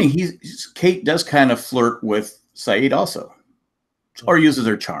the beginning, Kate does kind of flirt with Saeed also, or uses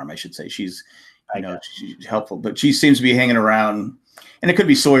her charm, I should say. She's helpful, but she seems to be hanging around, and it could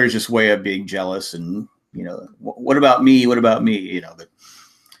be Sawyer's just way of being jealous and, what about me? What about me?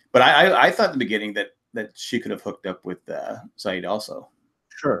 But I thought in the beginning that she could have hooked up with Saeed also.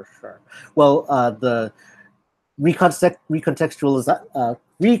 Sure. Well, the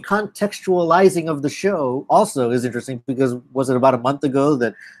recontextualizing of the show also is interesting because was it about a month ago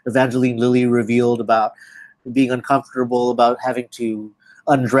that Evangeline Lilly revealed about being uncomfortable about having to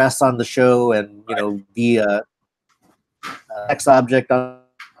undress on the show and be a sex object on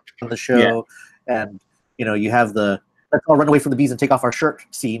the show, and you have the let's all run away from the bees and take off our shirt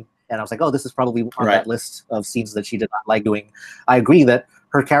scene, and I was like, oh, this is probably on that list of scenes that she did not like doing. I agree that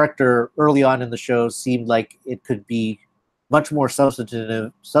her character early on in the show seemed like it could be much more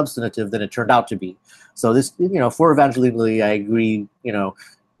substantive than it turned out to be. So this, for Evangeline Lilly, I agree,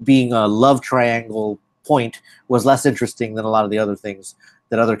 being a love triangle point was less interesting than a lot of the other things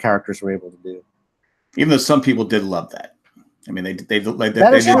that other characters were able to do. Even though some people did love that. I mean, they did.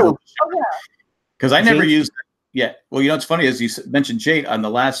 True. Because I never used it yet. Well, it's funny, as you mentioned Jade on the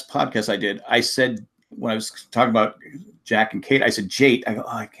last podcast I did, I said, when I was talking about Jack and Kate, I said Jade. I go,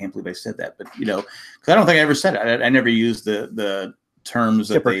 oh, I can't believe I said that. But, because I don't think I ever said it. I never used the terms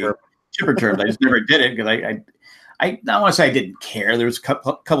chipper terms. I just never did it because I don't want to say I didn't care. There was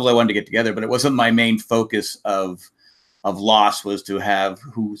couples I wanted to get together, but it wasn't my main focus of Lost was to have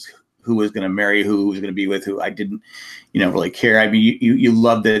who was going to marry who was going to be with who. I didn't, really care. I mean, you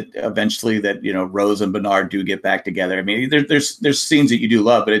loved it eventually that, Rose and Bernard do get back together. I mean, there's scenes that you do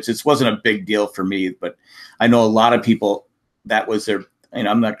love, but it just wasn't a big deal for me. But I know a lot of people, that was their,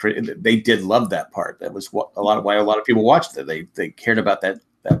 I'm not crazy. They did love that part. That was why a lot of people watched it. They cared about that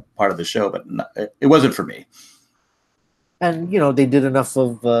part of the show, but it wasn't for me. And, they did enough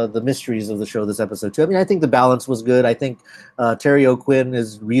of the mysteries of the show this episode, too. I mean, I think the balance was good. I think Terry O'Quinn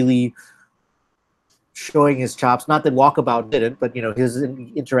is really showing his chops. Not that Walkabout didn't, but, his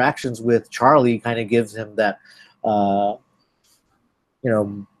interactions with Charlie kind of gives him that,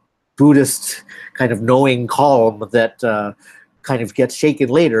 Buddhist kind of knowing calm that kind of gets shaken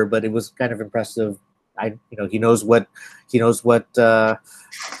later, but it was kind of impressive. He knows what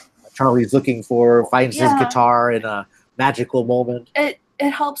Charlie's looking for, finds his guitar in a magical moment. It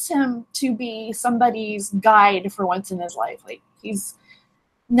helps him to be somebody's guide for once in his life. Like he's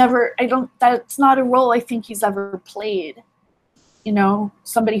never, that's not a role I think he's ever played.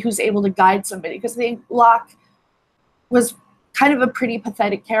 Somebody who's able to guide somebody, because I think Locke was kind of a pretty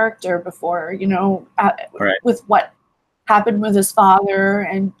pathetic character before, right. with what happened with his father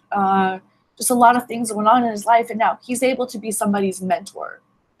and just a lot of things going on in his life, and now he's able to be somebody's mentor.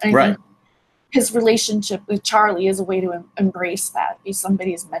 And I think his relationship with Charlie is a way to embrace that, be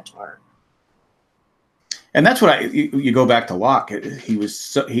somebody's mentor. And that's what you go back to Locke. He was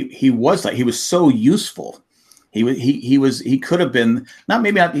so useful. He could have been he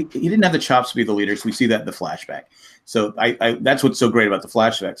didn't have the chops to be the leader. So we see that in the flashback. So that's what's so great about the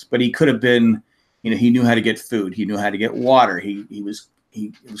flashbacks. But he could have been, he knew how to get food. He knew how to get water. He was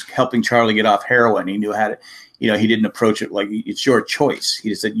helping Charlie get off heroin. He knew how to, he didn't approach it like it's your choice. He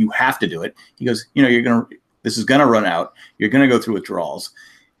just said, you have to do it. He goes, this is going to run out. You're going to go through withdrawals.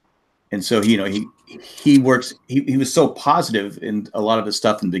 And so, he works, he was so positive in a lot of the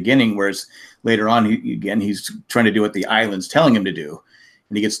stuff in the beginning, whereas later on, he's trying to do what the island's telling him to do,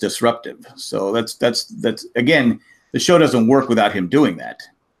 and he gets disruptive. So that's again, the show doesn't work without him doing that.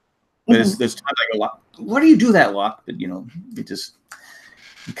 But there's times I go, why do you do that, Locke? But,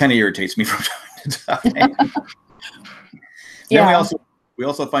 it kind of irritates me from time to time. Then we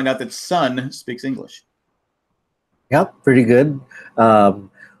also find out that Sun speaks English. Yep, pretty good.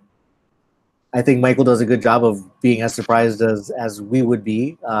 I think Michael does a good job of being as surprised as we would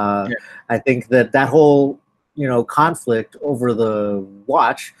be. I think that whole conflict over the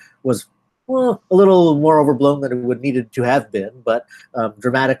watch was a little more overblown than it would needed to have been, but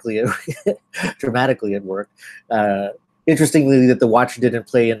dramatically it worked. Interestingly, that the watch didn't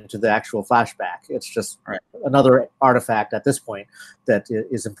play into the actual flashback. It's just another artifact at this point that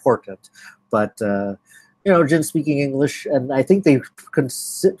is important. But Jin speaking English, and I think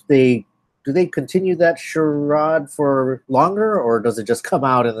do they continue that charade for longer, or does it just come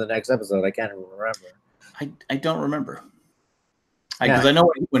out in the next episode? I can't even remember. I don't remember. Because I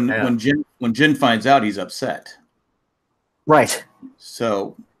know when Jin finds out, he's upset. Right.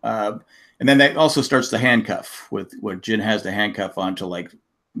 So, and then that also starts the handcuff with where Jin has the handcuff on to I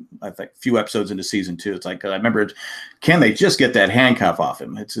think a few episodes into season 2. It's like, I remember, can they just get that handcuff off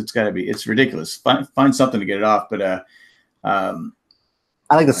him? It's got to be, it's ridiculous. Find something to get it off. But I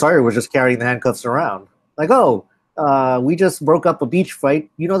like the Sawyer was just carrying the handcuffs around. Like, we just broke up a beach fight.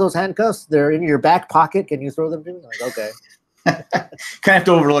 You know those handcuffs? They're in your back pocket. Can you throw them to me? Like, okay. Kind of have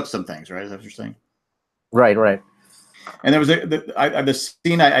to overlook some things, right? Is that what you're saying? Right. And there was the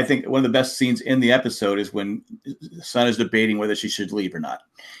scene, I think one of the best scenes in the episode is when Sun is debating whether she should leave or not.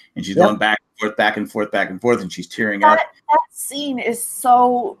 And she's going back and forth, and she's tearing up. That scene is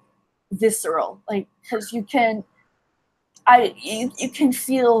so visceral, because you can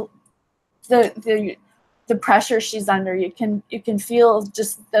feel the pressure she's under. You can feel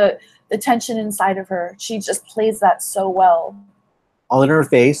just the tension inside of her. She just plays that so well. All in her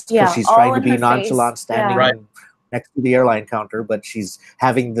face, because she's trying to be nonchalant, standing next to the airline counter, but she's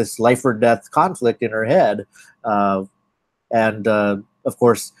having this life or death conflict in her head. And of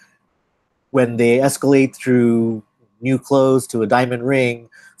course, when they escalate through new clothes to a diamond ring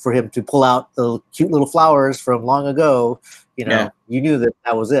for him to pull out the cute little flowers from long ago, you knew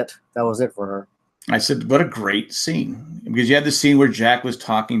that was it. That was it for her. I said, what a great scene. Because you had the scene where Jack was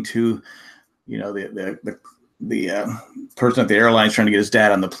talking to, the person at the airline trying to get his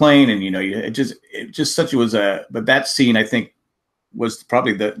dad on the plane. And, but that scene, I think, was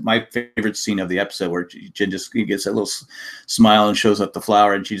probably my favorite scene of the episode, where Jin just gets that little smile and shows up the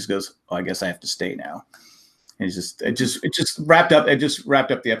flower, and she just goes, "Oh, I guess I have to stay now." And it just wrapped up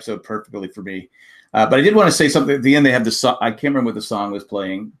the episode perfectly for me. But I did want to say something at the end. They have the song. I can't remember what the song was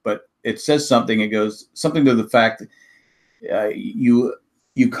playing, but it says something. It goes something to the fact you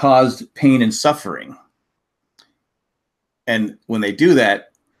caused pain and suffering, and when they do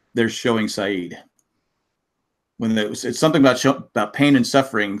that, they're showing Saeed. When it's something about pain and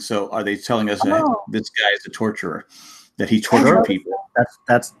suffering. So are they telling us that this guy is a torturer, that he tortured people?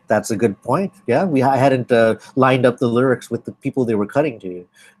 That's a good point. Yeah, I hadn't lined up the lyrics with the people they were cutting to.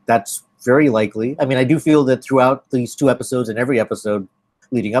 That's very likely. I mean, I do feel that throughout these 2 episodes and every episode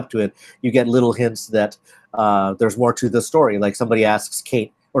leading up to it, you get little hints that there's more to the story. Like somebody asks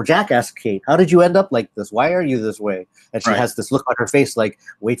Kate, or Jack asks Kate, "How did you end up like this? Why are you this way?" And she has this look on her face like,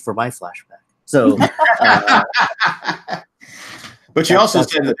 "Wait for my flashback." So, but she also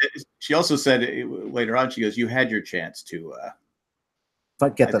said later on, she goes, "You had your chance to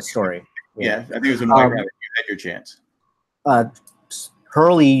get that story." Yeah, I think it was in White Rabbit. You had your chance.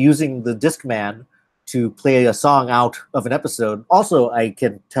 Hurley using the Discman to play a song out of an episode, also I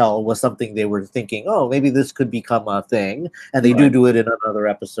can tell was something they were thinking, oh, maybe this could become a thing, and they do it in another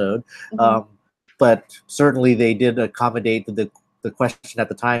episode. But certainly they did accommodate the question at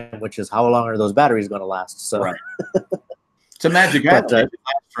the time, which is how long are those batteries going to last? So it's a magic item. It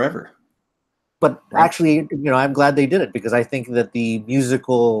lasts forever. But actually, I'm glad they did it, because I think that the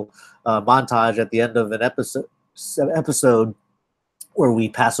musical montage at the end of an episode where we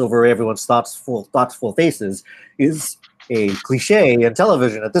pass over everyone's thoughtful faces is a cliche in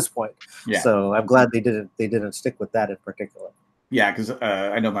television at this point. Yeah. So I'm glad they didn't stick with that in particular. Yeah, because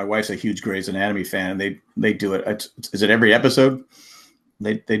I know my wife's a huge Grey's Anatomy fan, and they do it. Is it every episode?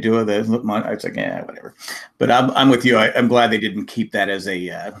 They do it. It's like, yeah, whatever. But I'm with you. I'm glad they didn't keep that as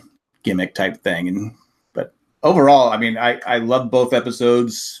a gimmick type thing. But overall, I mean, I love both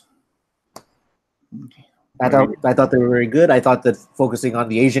episodes. I thought they were very good. I thought that focusing on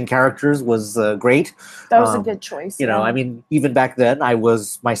the Asian characters was great. That was a good choice. I mean, even back then, I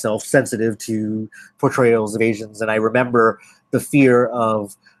was myself sensitive to portrayals of Asians, and I remember the fear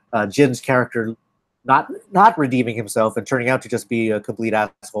of Jin's character not redeeming himself and turning out to just be a complete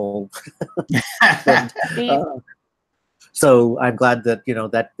asshole. So I'm glad that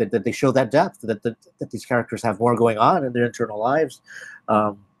that they show that depth, that these characters have more going on in their internal lives.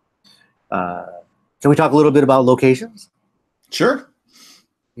 Can we talk a little bit about locations? Sure.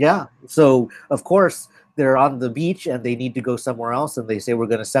 Yeah. So, of course, they're on the beach and they need to go somewhere else. And they say, we're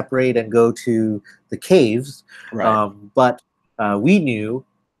going to separate and go to the caves. Right. But we knew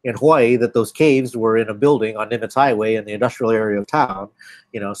in Hawaii that those caves were in a building on Nimitz Highway in the industrial area of town.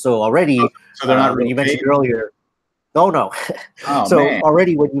 So already, so they're not when you mentioned earlier, no. So man.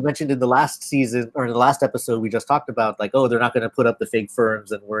 Already when you mentioned in the last season or in the last episode, we just talked about like, oh, they're not going to put up the fake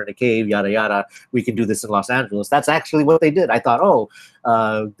ferns and we're in a cave, yada, yada. We can do this in Los Angeles. That's actually what they did. I thought,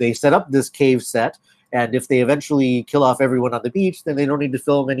 they set up this cave set. And if they eventually kill off everyone on the beach, then they don't need to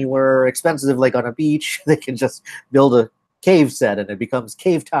film anywhere expensive like on a beach. They can just build a cave set and it becomes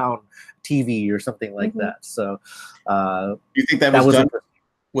Cave Town TV or something like that. So you think that was done?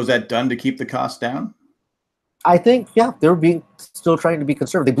 Was that done to keep the cost down? I think, yeah, they're still trying to be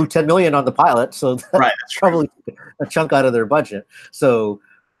conservative. They blew $10 million on the pilot, so that's probably a chunk out of their budget. So,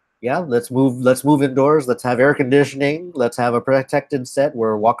 yeah, let's move indoors. Let's have air conditioning. Let's have a protected set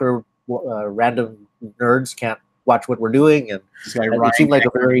where random nerds can't watch what we're doing. And it seemed like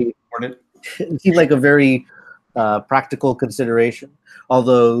a very practical consideration.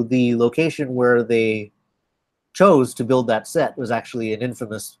 Although the location where they chose to build that set was actually an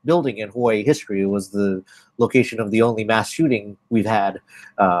infamous building in Hawaii history. It was the location of the only mass shooting we've had.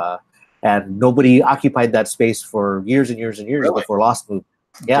 And nobody occupied that space for years and years and years before Lost moved.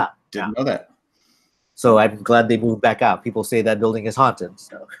 Yeah. Didn't know that. So I'm glad they moved back out. People say that building is haunted.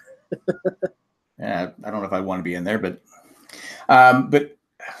 So. Yeah, I don't know if I want to be in there, but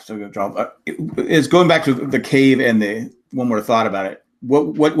it's going back to the cave and one more thought about it.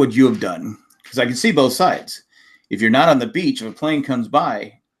 What would you have done? Because I can see both sides. If you're not on the beach, if a plane comes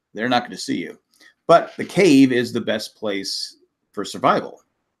by, they're not going to see you. But the cave is the best place for survival.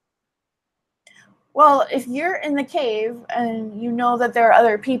 Well, if you're in the cave and you know that there are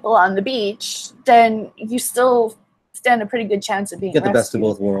other people on the beach, then you still stand a pretty good chance of being rescued. Get the best of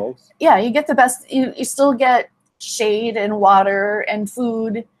both worlds. Yeah, you get the best. You still get shade and water and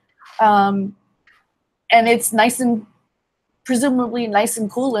food. And it's presumably nice and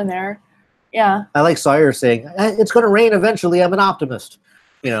cool in there. Yeah. I like Sawyer saying, it's going to rain eventually. I'm an optimist.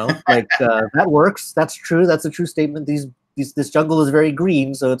 That works. That's true. That's a true statement. This jungle is very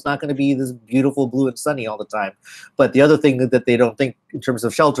green, so it's not going to be this beautiful blue and sunny all the time. But the other thing that they don't think in terms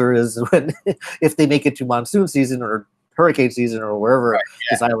of shelter is if they make it to monsoon season or hurricane season or wherever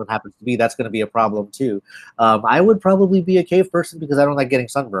this island happens to be, that's going to be a problem too. I would probably be a cave person because I don't like getting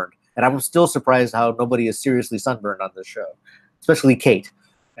sunburned, and I'm still surprised how nobody is seriously sunburned on this show, especially Kate.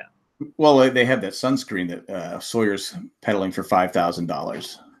 Well, they have that sunscreen that Sawyer's peddling for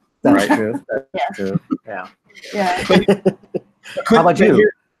 $5,000. That's true. That's true. Yeah. Yeah. How about you?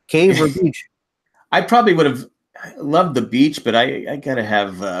 Cave or beach? I probably would have loved the beach, but I gotta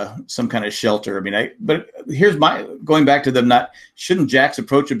have some kind of shelter. I mean, but here's my going back to them. Shouldn't Jack's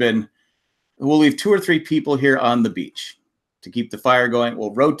approach have been, we'll leave 2 or 3 people here on the beach to keep the fire going.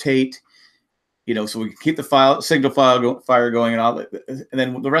 We'll rotate. So we can keep the signal fire going and all that, and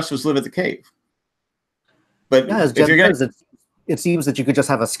then the rest of us live at the cave. But as Jen says, it seems that you could just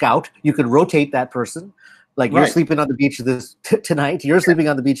have a scout. You could rotate that person. Like you're sleeping on the beach tonight. You're sleeping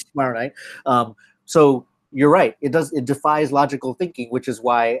on the beach tomorrow night. So you're right. It defies logical thinking, which is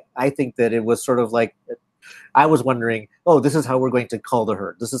why I think that it was sort of like, I was wondering, this is how we're going to cull the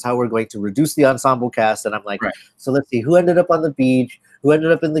herd. This is how we're going to reduce the ensemble cast. And I'm like, so let's see who ended up on the beach, who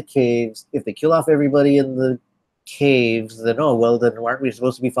ended up in the caves. If they kill off everybody in the caves, then aren't we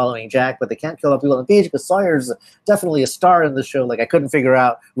supposed to be following Jack? But they can't kill off people on the beach because Sawyer's definitely a star in the show. Like I couldn't figure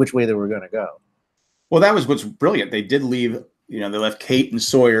out which way they were going to go. Well, that was what's brilliant. They did leave. They left Kate and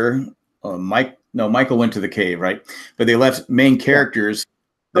Sawyer. Michael went to the cave, right? But they left main characters.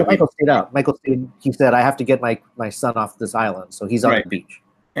 No, Michael stayed out. Michael stayed. He said, "I have to get my son off this island," so he's on the beach.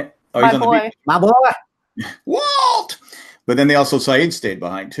 Oh, he's on the beach. My boy, Walt. But then they also Saeed stayed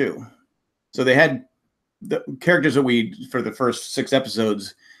behind too. So they had the characters that we for the first 6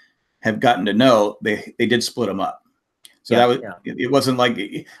 episodes have gotten to know. They did split them up. So that was it. Wasn't like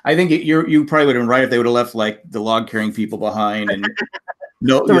I think you probably would have been right if they would have left like the log carrying people behind and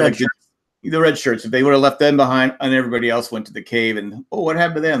the red shirts. If they would have left them behind and everybody else went to the cave and what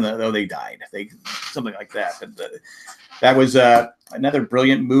happened to them? They died. Something like that. But that was another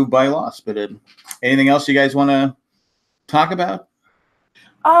brilliant move by Lost. But anything else you guys want to talk about?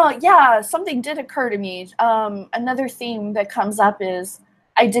 Oh yeah, something did occur to me. Another theme that comes up is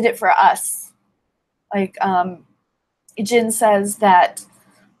I did it for us. Like Jin says that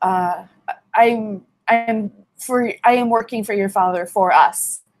I am working for your father for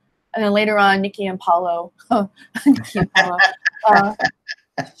us. And then later on, Nikki and Paulo, she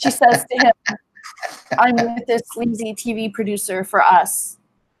says to him, I'm with this sleazy TV producer for us.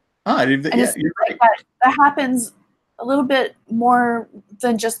 You're right. That happens a little bit more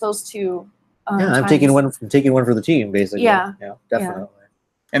than just those two. I'm taking one for the team, basically. Yeah, definitely. Yeah.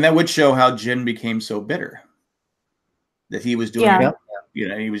 And that would show how Jin became so bitter. That he was doing it.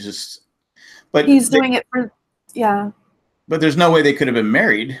 He was just... But he's doing it for... Yeah. But there's no way they could have been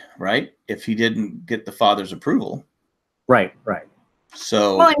married, right? If he didn't get the father's approval. Right.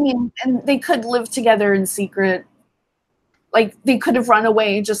 So, well, I mean, and they could live together in secret. Like they could have run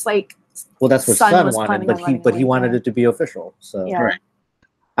away, just like. Well, that's what Sun wanted, but he wanted it to be official. So, right.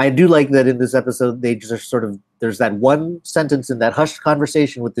 I do like that in this episode they just sort of there's that one sentence in that hushed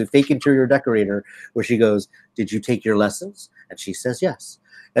conversation with the fake interior decorator where she goes, "Did you take your lessons?" And she says yes,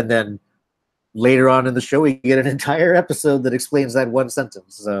 and then. Later on in the show, we get an entire episode that explains that one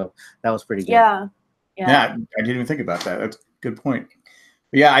sentence. So that was pretty good. Yeah, I didn't even think about that. That's a good point.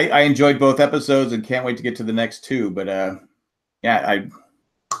 But yeah, I enjoyed both episodes and can't wait to get to the next 2. But I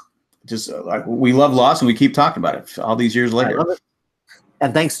just we love Lost and we keep talking about it all these years later. I love it.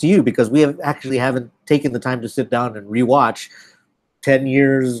 And thanks to you because we haven't taken the time to sit down and rewatch 10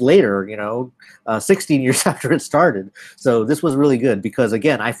 years later, 16 years after it started. So this was really good because,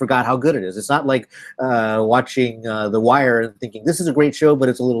 again, I forgot how good it is. It's not like watching The Wire and thinking, this is a great show, but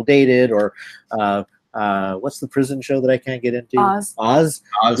it's a little dated, or what's the prison show that I can't get into? Oz.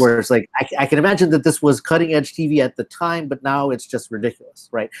 Where it's like, I can imagine that this was cutting-edge TV at the time, but now it's just ridiculous,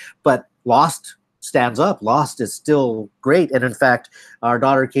 right? But Lost stands up. Lost is still great. And in fact, our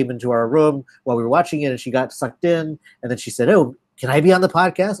daughter came into our room while we were watching it, and she got sucked in, and then she said, "Oh, can I be on the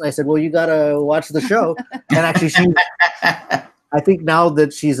podcast?" And I said, "Well, you got to watch the show." And actually, I think now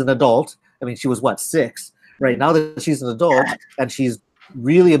that she's an adult, I mean, she was 6, right? Now that she's an adult and she's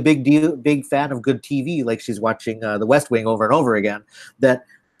really a big fan of good TV, like she's watching The West Wing over and over again, that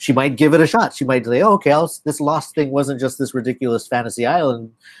she might give it a shot. She might say, "Oh, okay, this Lost thing wasn't just this ridiculous fantasy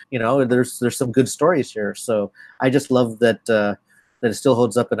island. There's some good stories here." So I just love that it still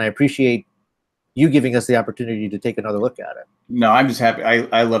holds up, and I appreciate you giving us the opportunity to take another look at it. No, I'm just happy.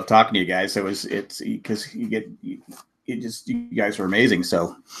 I love talking to you guys. It's because you guys are amazing.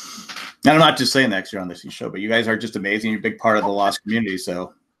 So, and I'm not just saying that because you're on this show, but you guys are just amazing. You're a big part of the Lost community.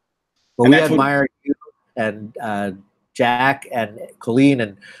 So, well, we admire you and Jack and Colleen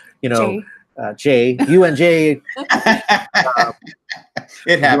and Jay, you and Jay.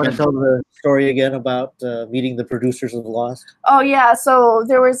 It You want to happened. tell the story again about meeting the producers of Lost? Oh yeah, so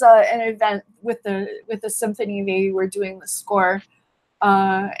there was an event with the symphony. They were doing the score,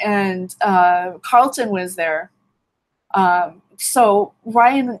 and Carlton was there. So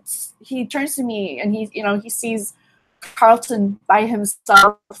Ryan, he turns to me and he sees Carlton by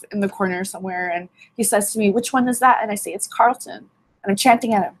himself in the corner somewhere, and he says to me, "Which one is that?" And I say, "It's Carlton." And I'm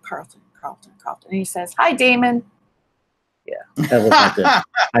chanting at him, "Carlton, Carlton, Carlton." And he says, "Hi, Damon." Yeah, that was not good.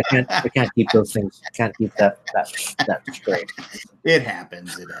 I can't keep those things. Can't keep that straight. It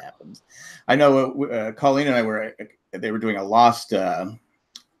happens. It happens. I know Colleen and I they were doing a Lost.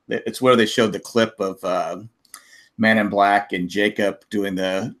 It's where they showed the clip of Man in Black and Jacob doing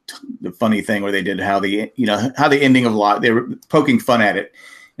the funny thing where they did how the ending of Lost. They were poking fun at it,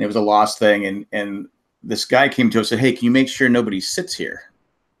 and it was a Lost thing. And this guy came to us and said, "Hey, can you make sure nobody sits here?"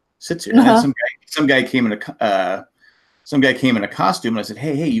 Uh-huh. And some guy came in a costume, and I said,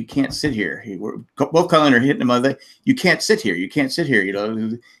 "Hey, you can't sit here." We're both Colin are hitting him on the, "You can't sit here. You can't sit here."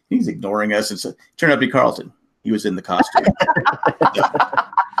 He's ignoring us, and so turned out to be Carlton. He was in the costume.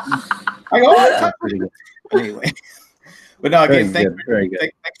 I go, "Oh, anyway." But no, again, thanks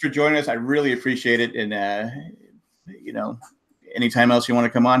for joining us. I really appreciate it, and anytime else you want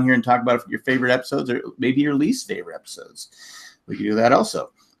to come on here and talk about your favorite episodes or maybe your least favorite episodes, we can do that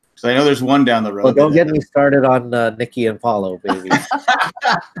also. So I know there's one down the road. Well, don't get me started on Nikki and Paulo, baby.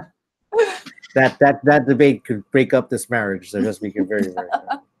 that debate could break up this marriage. So just make it very, very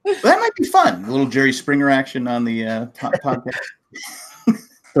fun. Well, that might be fun. A little Jerry Springer action on the podcast.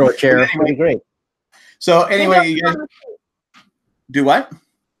 Throw a chair. Anyway, That'd be great. So anyway, you guys do what?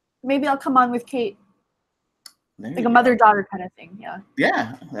 Maybe I'll come on with Kate. There Like a mother-daughter kind of thing. Yeah.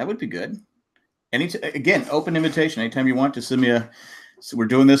 Yeah, that would be good. Again, open invitation. Anytime you want to send me so we're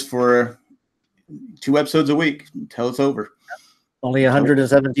doing this for 2 episodes a week until it's over. Only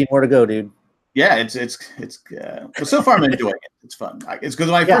 117 more to go, dude. Yeah, it's well, so far I'm enjoying it. It's fun. It's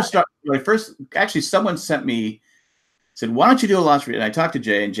because when I first actually someone said, "Why don't you do a Lost?" And I talked to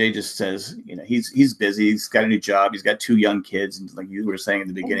Jay, and Jay just says, he's busy. He's got a new job. He's got 2 young kids, and like you were saying in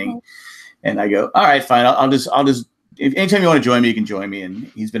the beginning. Mm-hmm. And I go, "All right, fine. I'll just. Anytime you want to join me, you can join me." And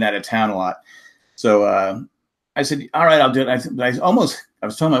he's been out of town a lot, so I said, "All right, I'll do it." I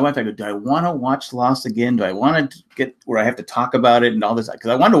was telling my wife, I go, "Do I want to watch Lost again? Do I want to get where I have to talk about it and all this?"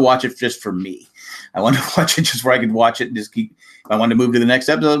 Because I wanted to watch it just for me. I wanted to watch it just where I could watch it and just keep. If I wanted to move to the next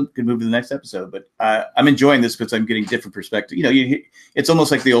episode, could move to the next episode. But I'm enjoying this because I'm getting different perspective. It's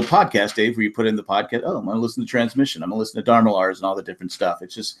almost like the old podcast, Dave, where you put in the podcast. Oh, I'm going to listen to Transmission. I'm going to listen to Dharmalars and all the different stuff.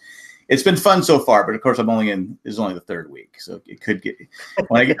 It's been fun so far, but of course, this is only the 3rd week, so it could get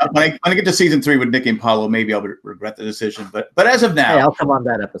when I get to season 3 with Nick and Paulo, maybe I'll regret the decision. But as of now, hey, I'll come on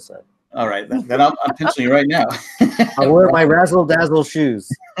that episode. All right, then I'm penciling you right now. I'll wear my razzle dazzle shoes.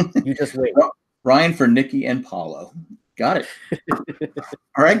 You just wait. Ryan for Nikki and Paulo. Got it.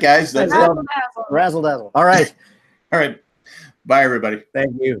 All right, guys. That's razzle dazzle. All right. All right. Bye, everybody.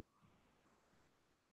 Thank you.